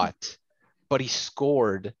lot, but he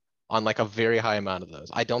scored on like a very high amount of those.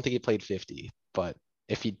 I don't think he played 50, but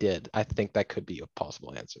if he did, I think that could be a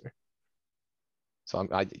possible answer. So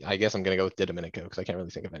I guess I'm gonna go with DiDomenico because I can't really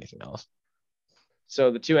think of anything else.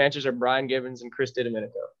 So the two answers are Brian Gibbons and Chris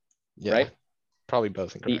DiDomenico. Yeah, right? Probably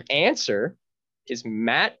both incorrect. The answer is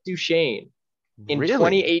Matt Duchene. In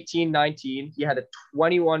 2018-19, he had a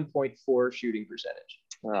 21.4 shooting percentage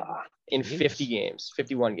in 50 games,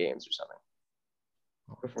 51 games or something.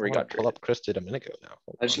 Before he got pull up Chris DiDomenico now.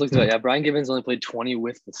 I just looked at it. Yeah, Brian Gibbons only played 20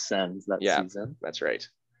 with the Sens that season. That's right.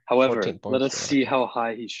 However, let us see how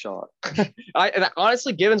high he shot.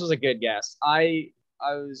 Honestly, Gibbons was a good guess. He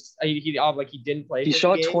didn't play. He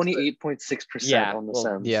shot 28.6% on the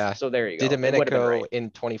Sens. Yeah. So there you go. DiDomenico in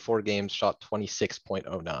 24 games shot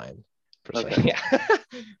 26.09%. Okay, yeah.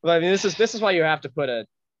 Well, I mean, this is why you have to put a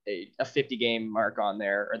 50 game mark on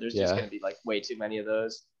there, or there's just going to be like way too many of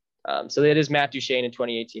those. So it is Matt Duchene in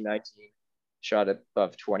 2018-19, shot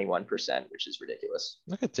above 21%, which is ridiculous.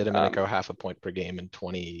 Look at DiDomenico, half a point per game in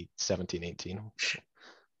 2017-18.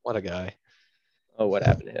 What a guy. Oh, what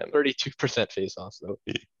happened to him? 32% face-offs, though.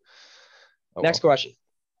 Next question.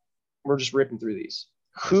 We're just ripping through these.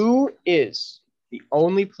 Who is the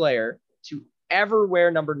only player to ever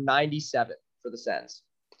wear number 97 for the Sens?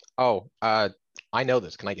 I know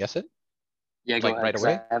this. Can I guess it? Yeah, go ahead, right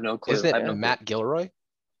away. I have no clue. Isn't it Matt Gilroy?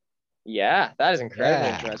 Yeah, that is incredibly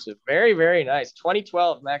impressive. Very, very nice.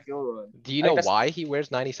 2012, Matt Gilroy. Do you know why he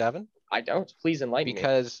wears 97? I don't. Please enlighten me.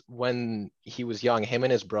 Because when he was young, him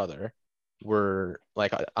and his brother were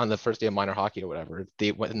like on the first day of minor hockey or whatever,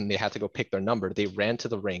 when they had to go pick their number, they ran to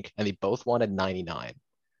the rink and they both wanted 99,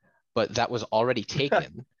 but that was already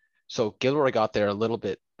taken. So Gilroy got there a little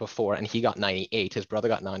bit before and he got 98. His brother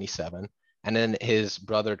got 97. And then his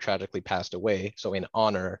brother tragically passed away. So in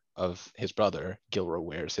honor of his brother, Gilroy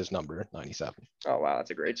wears his number 97. Oh, wow. That's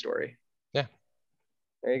a great story. Yeah.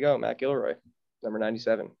 There you go. Matt Gilroy, number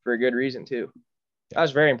 97, for a good reason too. I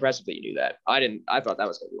was very impressed that you knew that. I thought that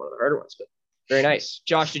was going to be one of the harder ones, but very nice.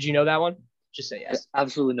 Josh, did you know that one? Just say yes.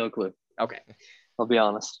 Absolutely no clue. Okay. I'll be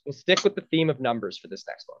honest. We'll stick with the theme of numbers for this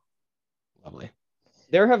next one. Lovely.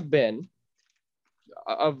 There have been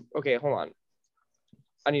okay, hold on.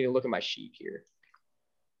 I need to look at my sheet here.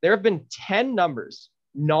 There have been 10 numbers,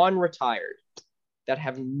 non-retired, that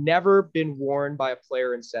have never been worn by a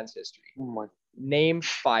player in Sens history. Name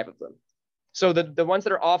 5 of them. So the ones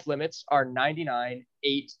that are off limits are 99,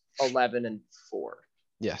 8, 11, and 4.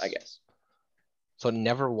 Yes. I guess. So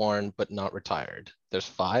never worn, but not retired. There's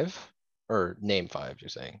 5? Or name 5, you're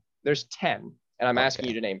saying? There's 10, and I'm asking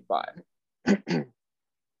you to name 5.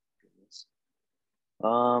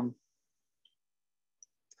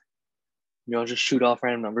 Just shoot off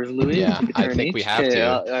random numbers, Louis? Yeah, I think we have to.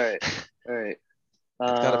 All right. It's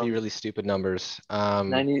got to be really stupid numbers.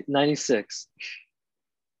 96.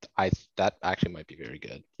 That actually might be very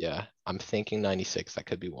good. Yeah, I'm thinking 96. That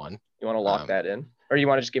could be one. You want to lock that in? Or you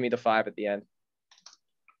want to just give me the 5 at the end?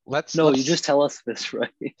 You just tell us this, right?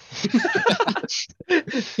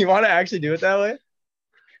 You want to actually do it that way?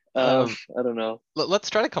 I don't know. Let's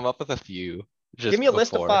try to come up with a few. Give me a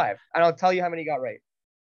list of 5, and I'll tell you how many you got right.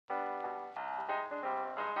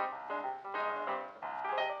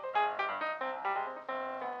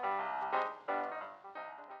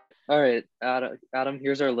 All right, Adam,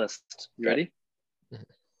 here's our list. You ready?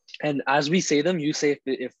 And as we say them, you say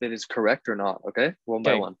if it is correct or not, okay? One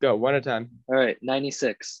by one. Go, one at a time. All right,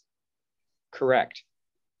 96. Correct.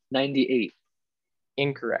 98.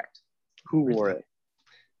 Incorrect. Who wore it?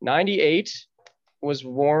 98 was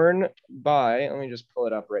worn by, let me just pull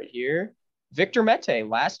it up right here, Victor Mete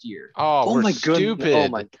last year. Oh, we're my stupid.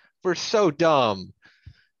 goodness. We're so dumb.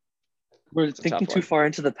 We're thinking too far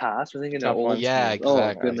into the past. We're thinking old. Yeah, exactly.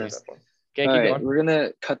 Oh, goodness. Okay, keep going. going. We're going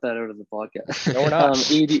to cut that out of the podcast. No, we're not.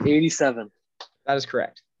 87. That is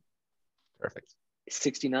correct. Perfect.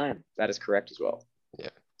 69. That is correct as well. Yeah.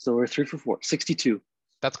 So we're 3 for 4. 62.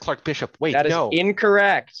 That's Clark Bishop. Wait, that is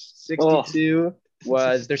incorrect. 62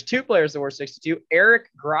 was, there's 2 players that wore 62. Eric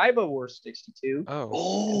Gryba wore 62.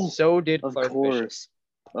 Oh. So did of Clark course.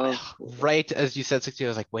 Bishop. Right as you said 62, I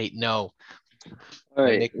was like, wait, no. All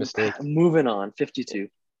right. Make mistake. Moving on. 52.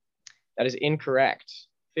 That is incorrect.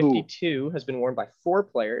 52 has been worn by 4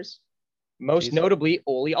 players, most notably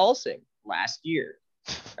Ole Alsing last year,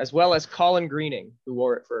 as well as Colin Greening, who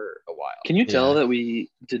wore it for a while. Can you tell that we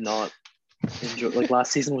did not enjoy, like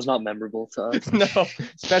last season was not memorable to us? No,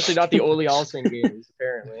 especially not the Ole Alsing games,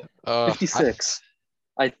 apparently. 56.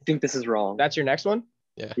 I think this is wrong. That's your next one?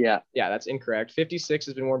 Yeah, that's incorrect. 56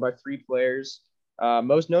 has been worn by 3 players,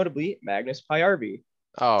 most notably Magnus Pyarvi.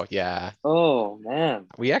 Oh, yeah. Oh, man.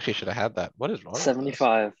 We actually should have had that. What is wrong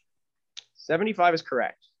 75. 75 is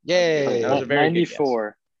correct. Yay. That was a very 94. Good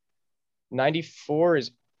guess. 94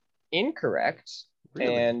 is incorrect.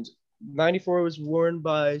 Really? And 94 was worn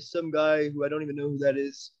by some guy who I don't even know who that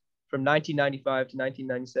is from 1995 to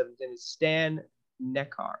 1997. And it's Stan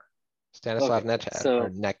Neckar. Stanislav so, or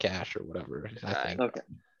Neckash or whatever. I think. Okay.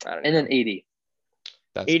 I don't know. And then 80.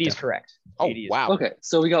 That's 80 is correct. Oh, 80 wow. Okay,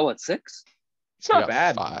 so we got what, 6? It's not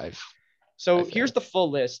bad. 5. So here's the full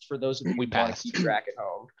list for those of you who want to keep track at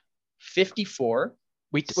home. 54.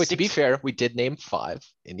 To be fair, we did name 5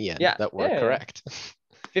 in the end that were correct.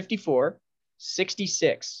 54,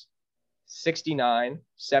 66, 69,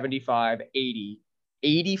 75, 80,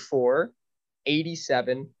 84,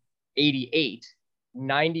 87, 88,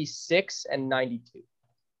 96, and 92.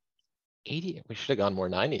 80. We should have gone more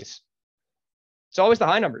 90s. It's always the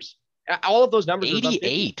high numbers. All of those numbers.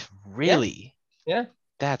 88. Really? Yeah.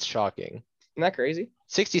 That's shocking. Isn't that crazy?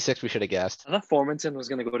 66 we should have guessed. I thought Formanton was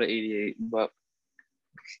going to go to 88, but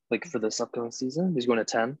like for this upcoming season, he's going to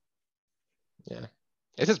 10. Yeah.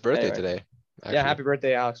 It's his birthday today. Actually. Yeah, happy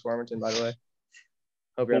birthday, Alex Formanton, by the way.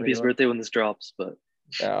 Hope Won't be his birthday when this drops, but.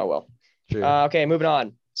 Oh, well. True. Okay, moving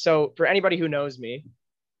on. So for anybody who knows me,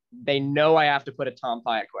 they know I have to put a Tom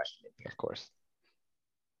Pyatt question in here. Of course.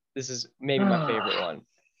 This is maybe my favorite one.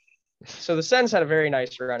 So the Sens had a very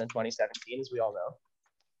nice run in 2017, as we all know.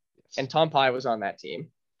 And Tom Pyatt was on that team.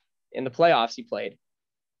 In the playoffs, he played.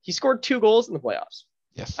 He scored 2 goals in the playoffs.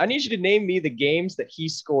 Yes. I need you to name me the games that he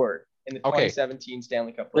scored in the 2017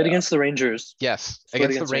 Stanley Cup playoffs. Played against the Rangers. Yes.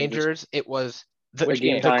 Against the Rangers, it was the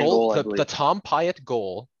goal, the Tom Pyatt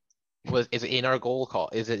goal is in our goal call.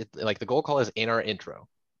 Is it like the goal call is in our intro?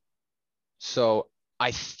 So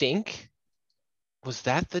I think was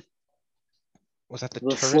that the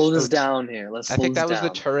Let's slow this down here. I think that was the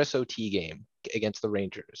Turris OT game against the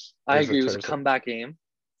Rangers. I agree. It was a comeback game.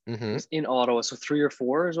 Mm-hmm. It was in Ottawa, so 3 or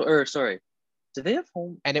 4. Or sorry, did they have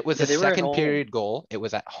home? And it was a second period goal. It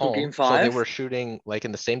was at home. Game 5? So they were shooting like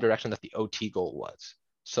in the same direction that the OT goal was.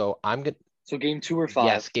 So I'm good. So game 2 or 5?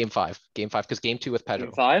 Yes, game 5. Game 5 because game 2 with Pedro.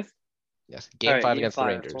 Game 5? Yes, game 5 against the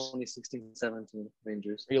Rangers. 2016-17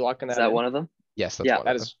 Rangers. Are you locking that? Is that one of them? Yes, that's one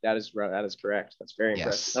that is correct. That's very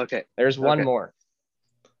impressive. Okay. There's one more.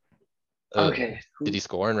 Okay. Did he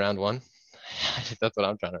score in round 1? That's what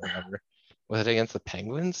I'm trying to remember. Was it against the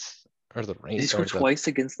Penguins or the Rangers? Did he score twice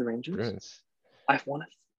against the Rangers? Bruins. I'm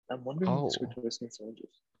wondering if he scored twice against the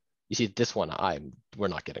Rangers. You see, this one we're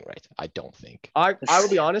not getting right. I don't think. I will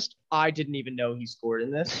be honest. I didn't even know he scored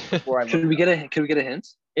in this before I. Could we get a hint?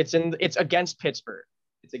 It's against Pittsburgh.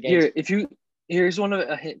 It's against. Here's one of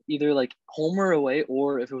a hint, either like home or away,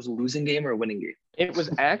 or if it was a losing game or a winning game. It was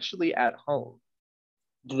actually at home.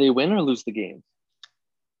 Did they win or lose the game?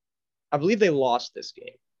 I believe they lost this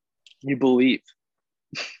game. You believe?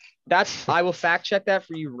 I will fact check that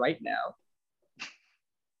for you right now.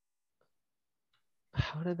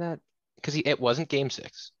 How did that? Because it wasn't game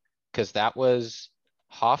 6. Because that was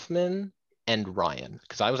Hoffman and Ryan.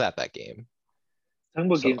 Because I was at that game. Talking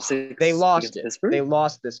about game 6. They lost it. Pittsburgh? They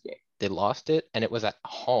lost this game. They lost it, and it was at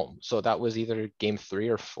home. So that was either game 3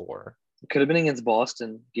 or 4. It could have been against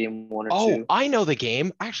Boston, game 1 or 2. Oh, I know the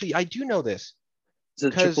game. Actually, I do know this. Is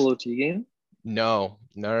it a triple OT game? No.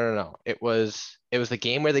 It was the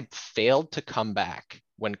game where they failed to come back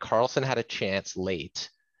when Carlson had a chance late,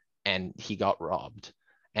 and he got robbed.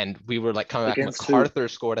 And we were like coming back. MacArthur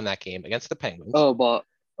scored in that game against the Penguins.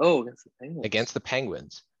 Against the Penguins. Against the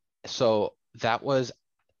Penguins. So that was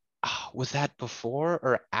that before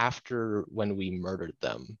or after when we murdered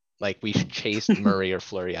them? Like we chased Murray or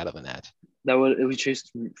Fleury out of the net. We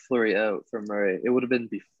chased Fleury out from Murray. It would have been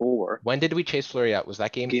before. When did we chase Fleury out? Was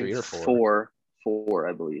that game 3 or 4? 4,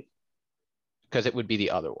 I believe. Because it would be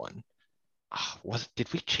the other one.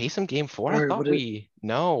 Did we chase him game 4?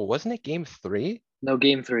 No, wasn't it game 3? No,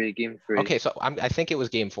 game 3. Okay, so I think it was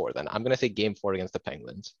game 4 then. I'm gonna say game 4 against the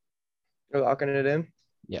Penguins. You're locking it in?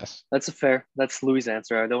 Yes. That's Louis'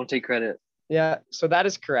 answer. I don't take credit. Yeah, so that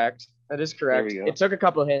is correct. It took a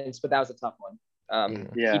couple of hints, but that was a tough one.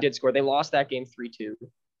 He did score. They lost that game 3-2.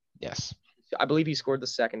 Yes. I believe he scored the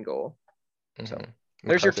second goal. Mm-hmm. So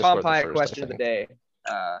There's your McCarthy Tom scored the Pyatt first, question I of the think. day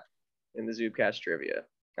in the Zoobcast trivia.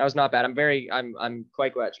 That was not bad. I'm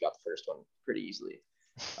quite glad you got the first one pretty easily.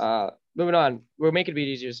 Moving on, we'll make it a bit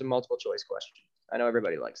easier. Some multiple choice questions. I know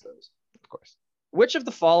everybody likes those. Of course. Which of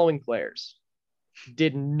the following players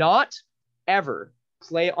did not ever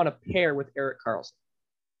play on a pair with Erik Karlsson?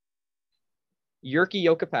 Jyrki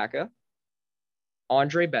Jokipaka,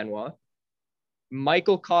 Andre Benoit,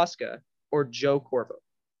 Michael Koska, or Joe Corvo?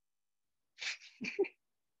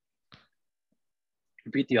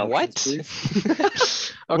 Repeat the options,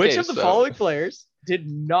 please. Which of the following players did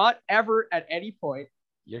not ever at any point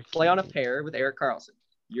play on a pair with Erik Karlsson?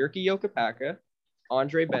 Jyrki Jokipaka,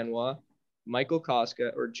 Andre Benoit, Michael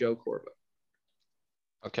Koska, or Joe Corvo?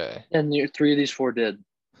 Okay. And 3 of these 4 did.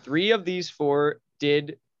 3 of these 4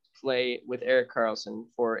 did play with Erik Karlsson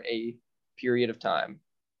for a period of time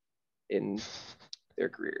in their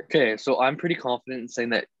career. Okay, so I'm pretty confident in saying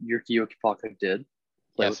that Jyrki Jokipaka did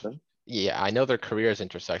play with them. Yeah, I know their careers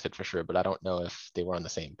intersected for sure, but I don't know if they were on the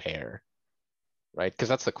same pair, right? Because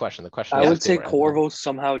that's the question. I would say Corvo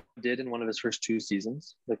somehow did in one of his first 2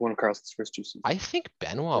 seasons, like one of Karlsson's first 2 seasons. I think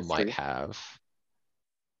Benoit might have.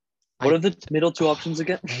 What are the middle 2 options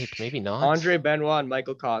again? Maybe not. Andre Benoit and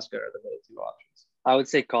Michael Koska are the middle 2 options. I would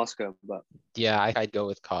say Koska, but yeah, I'd go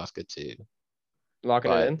with Koska too.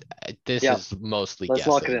 Locking it in. This is mostly Let's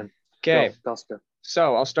guessing. lock it in. Okay, Koska.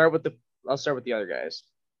 So I'll start with the other guys.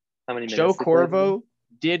 How many minutes? Joe Corvo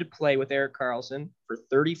did play with Erik Karlsson for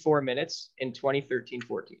 34 minutes in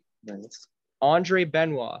 2013-14. Nice. Andre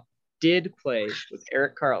Benoit did play with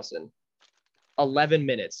Erik Karlsson 11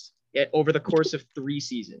 minutes over the course of 3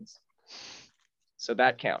 seasons. So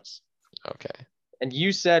that counts. Okay. And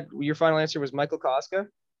you said your final answer was Michael Koska?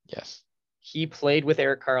 Yes. He played with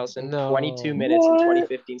Erik Karlsson 22 minutes in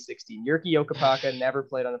 2015-16. Jyrki Jokipaka never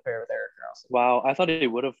played on a pair with Erik Karlsson. Wow, I thought he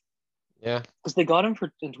would have. Yeah. Because they got him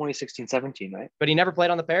in 2016-17, right? But he never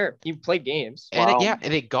played on the pair. He played games. And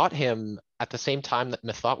they got him at the same time that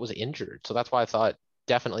Methot was injured. So that's why I thought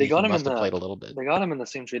definitely he must have played a little bit. They got him in the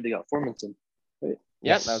same trade they got Formanton. Right?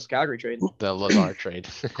 Yeah, that was Calgary trade. The Lazar trade.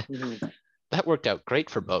 Mm-hmm. That worked out great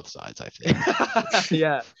for both sides, I think.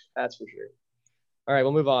 Yeah, that's for sure. All right,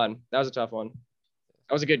 we'll move on. That was a tough one.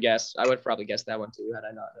 That was a good guess. I would have probably guessed that one too had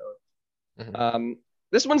I not known. Mm-hmm.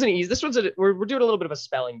 This one's an easy. We're doing a little bit of a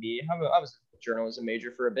spelling bee. I was a journalism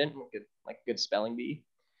major for a bit. Good spelling bee.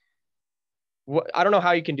 I don't know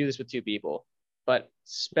how you can do this with 2 people, but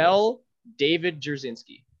spell David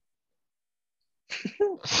Jarzynski.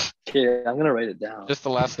 Okay, I'm gonna write it down. Just the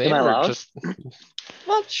last name, or just?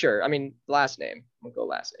 Well, sure. I mean, last name. We'll go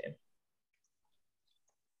last name.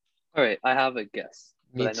 All right, I have a guess,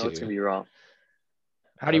 but I know it's gonna be wrong.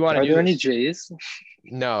 How do you want to do this? Are there any J's?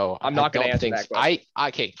 No, I'm not going to answer that question.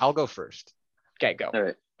 Okay, I'll go first. Okay, go. All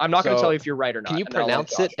right. I'm not going to tell you if you're right or not. Can you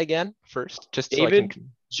pronounce it again first? Just David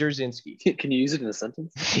Jarzynski. Can you use it in a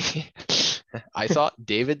sentence? I saw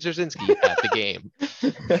David Jarzynski at the game.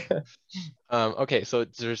 Okay, so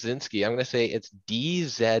Jarzynski, I'm going to say it's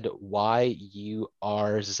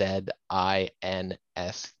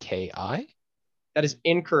DZYURZINSKI. That is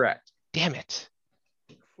incorrect. Damn it.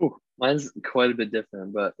 Mine's quite a bit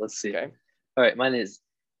different, but let's see. Okay. All right, mine is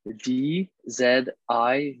DZIURSZINSKY.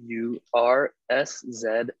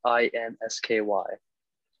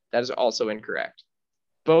 That is also incorrect.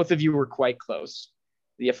 Both of you were quite close.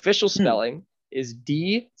 The official spelling is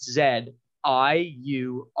DZIURY.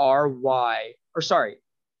 Or sorry,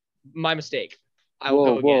 my mistake. I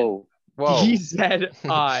will go again.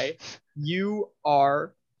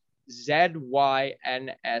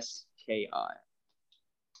 DZIURZYNSKI.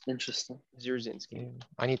 Interesting. Jarzynski.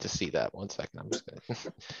 I need to see that. 1 second. I'm just gonna.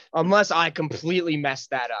 Unless I completely messed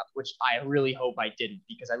that up, which I really hope I didn't,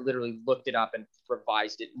 because I literally looked it up and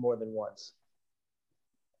revised it more than once.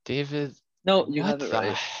 David. No, you have it right. What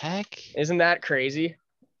the heck? Isn't that crazy?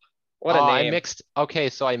 What a name.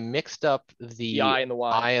 So I mixed up the I and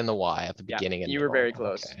the Y. At the beginning. You were very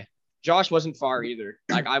close. Okay. Josh wasn't far either.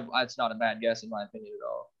 It's not a bad guess in my opinion at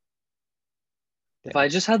all. If I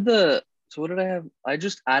just had so what did I have? I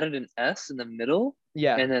just added an S in the middle.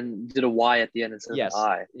 Yeah. And then did a Y at the end instead of an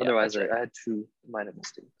I. Yeah, otherwise, I had 2 minor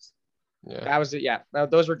mistakes. Yeah. That was it. Yeah.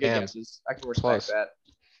 Those were good guesses. I can respect that.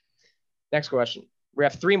 Next question. We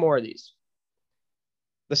have 3 more of these.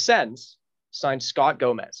 The Sens signed Scott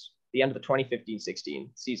Gomez at the end of the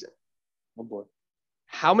 2015-16 season. Oh boy.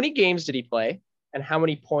 How many games did he play and how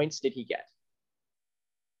many points did he get?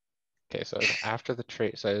 Okay, so after the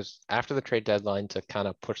trade, after the trade deadline to kind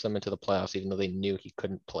of push them into the playoffs, even though they knew he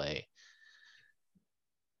couldn't play.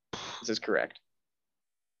 This is correct.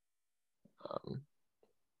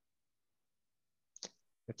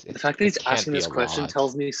 The fact that he's asking this question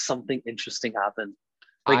tells me something interesting happened.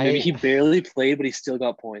 Like maybe he barely played, but he still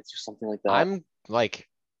got points or something like that. I'm like,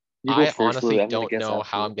 I honestly don't know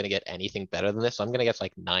how I'm gonna get anything better than this. So I'm gonna guess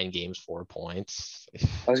like 9 games, 4 points.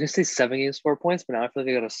 I was gonna say 7 games, 4 points, but now I feel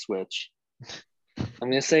like I gotta switch. I'm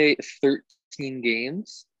gonna say 13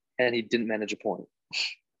 games, and he didn't manage a point.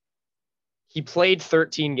 He played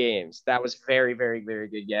 13 games. That was very, very, very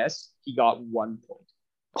good guess. He got 1 point.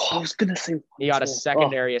 Oh, I was gonna say he got a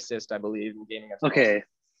secondary assist, I believe, in gaming. Okay,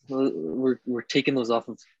 we're taking those off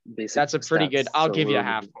of basic. That's a pretty stats, good. I'll give you a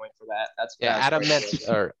half point for that. That's Adam meant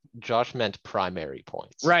or Josh meant primary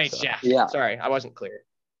points. Right. So. Yeah. Sorry, I wasn't clear.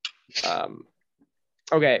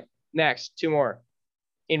 Okay. Next, 2 more.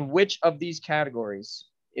 In which of these categories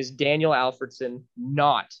is Daniel Alfredsson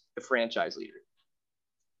not the franchise leader?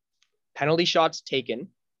 Penalty shots taken,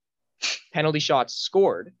 penalty shots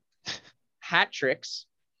scored, hat tricks,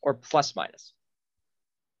 or plus minus?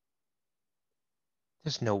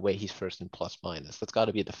 There's no way he's first in plus minus. That's got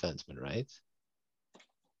to be a defenseman, right?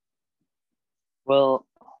 Well,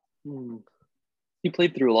 he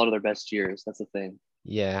played through a lot of their best years. That's the thing.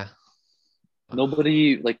 Yeah.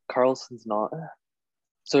 Nobody like Carlson's not.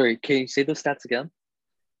 Sorry, can you say those stats again?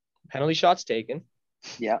 Penalty shots taken.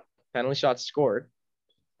 Yeah. Penalty shots scored.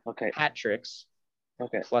 Okay. Hat tricks.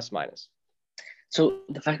 Okay. Plus minus. So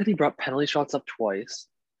the fact that he brought penalty shots up twice,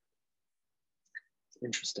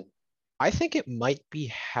 interesting. I think it might be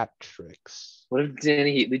hat tricks. What if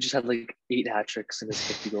Danny Heatley just had like 8 hat tricks in his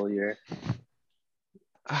 50-goal year?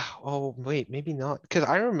 Oh wait, maybe not. Because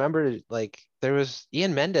I remember like there was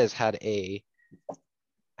Ian Mendez had a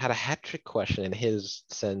hat trick question in his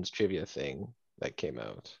Sens trivia thing that came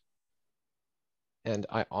out, and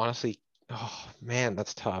I honestly, oh man,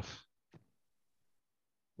 that's tough.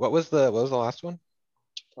 What was the last one?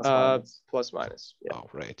 Plus minus. Yeah. Oh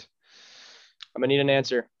right. I'm gonna need an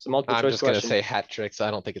answer. It's a multiple choice question. I'm just gonna say hat tricks. I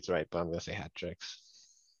don't think it's right, but I'm gonna say hat tricks.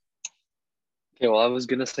 Okay, well, I was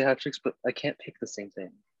gonna say hat tricks, but I can't pick the same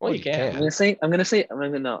thing. Well, you can. I'm gonna say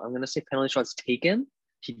penalty shots taken.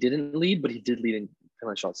 He didn't lead, but he did lead in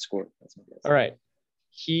penalty shots scored. That's my guess. All right.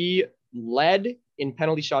 He led in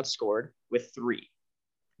penalty shots scored with 3.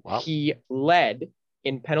 Wow. He led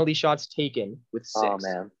in penalty shots taken with 6. Oh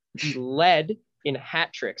man. He led in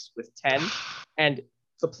hat tricks with 10, and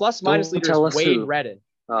the plus minus leader is Wade Redden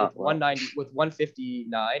with 190 with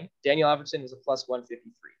 159. Daniel Alfredsson is a plus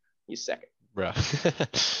 153. He's second.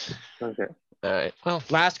 Bruh. Okay. All right. Well,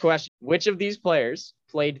 last question. Which of these players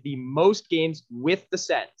played the most games with the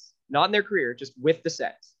Sens? Not in their career, just with the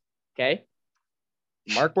Sens. Okay.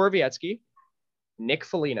 Mark Borowiecki, Nick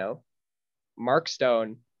Foligno, Mark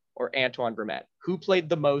Stone, or Antoine Vermette. Who played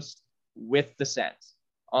the most with the Sens?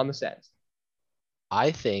 On the Sens.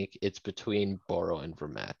 I think it's between Boro and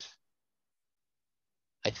Vermette.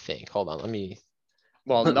 I think. Hold on. Let me.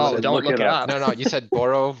 Well, no, don't look it up. No. You said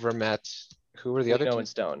Boro, Vermette. Who were the other two? And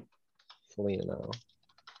Stone. Foligno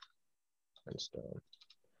and Stone.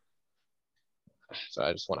 So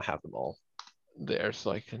I just want to have them all there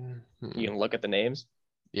so I can. You can look at the names.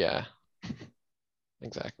 Yeah.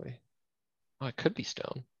 Exactly. Oh, it could be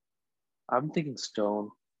Stone. I'm thinking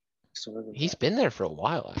Stone. He's been there for a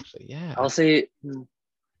while, actually. Yeah. I'll say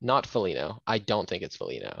not Foligno. I don't think it's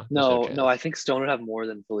Foligno. No, I think Stone would have more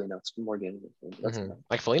than Foligno. It's more games than Foligno. That's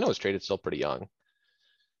like Foligno was traded still pretty young.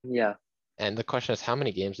 Yeah. And the question is, how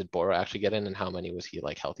many games did Boro actually get in, and how many was he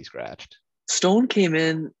like healthy scratched? Stone came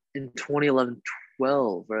in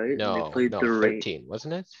 2011-12, right? No, they played the 13,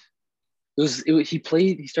 wasn't it?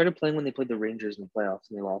 He started playing when they played the Rangers in the playoffs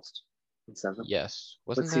and they lost in 7. Yes.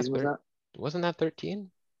 What season was that? Wasn't that 13?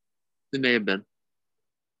 It may have been.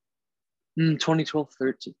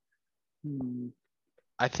 2012-13.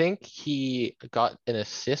 I think he got an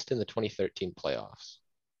assist in the 2013 playoffs,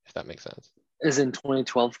 if that makes sense. Is in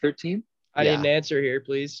 2012-13? I need an answer here,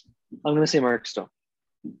 please. I'm going to say Mark Stone.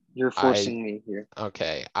 You're forcing me here.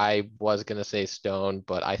 Okay. I was going to say Stone,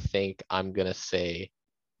 but I think I'm going to say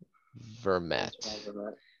Vermette.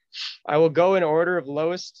 I will go in order of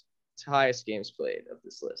lowest to highest games played of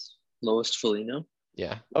this list. Lowest Foligno?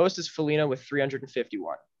 Yeah. Lowest is Foligno with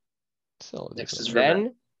 351. So next is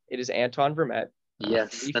then it is Anton Vermette.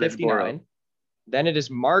 Yes. 359. Then it is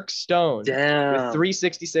Mark Stone with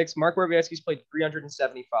 366. Mark Borowiecki's played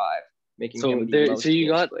 375, making him the most. So you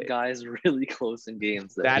got played. Guys really close in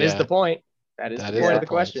games. That is the point. That is the point of the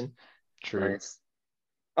question. True. Nice.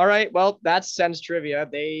 All right. Well, that's Sens trivia.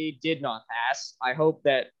 They did not pass. I hope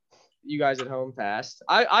that you guys at home passed.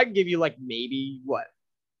 I'd give you like maybe what?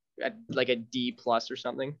 Like a D+ or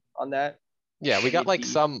something on that. Yeah, we got like maybe.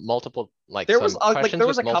 some multiple There some was questions there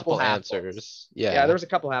was with a couple multiple half answers. ones. Yeah. There was a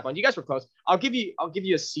couple half ones. You guys were close. I'll give you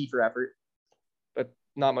a C for effort, but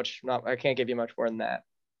not much. I can't give you much more than that.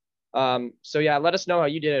 So yeah, let us know how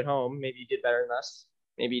you did at home. Maybe you did better than us.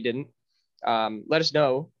 Maybe you didn't. Let us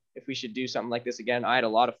know if we should do something like this again. I had a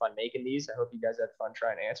lot of fun making these. I hope you guys had fun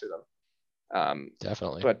trying to answer them.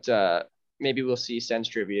 Definitely. But maybe we'll see Sens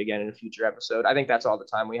trivia again in a future episode. I think that's all the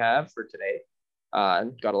time we have for today.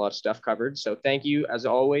 Got a lot of stuff covered. So thank you, as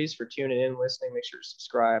always, for tuning in, listening. Make sure to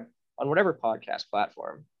subscribe on whatever podcast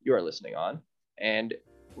platform you are listening on. And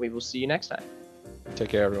we will see you next time. Take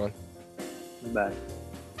care, everyone. Bye.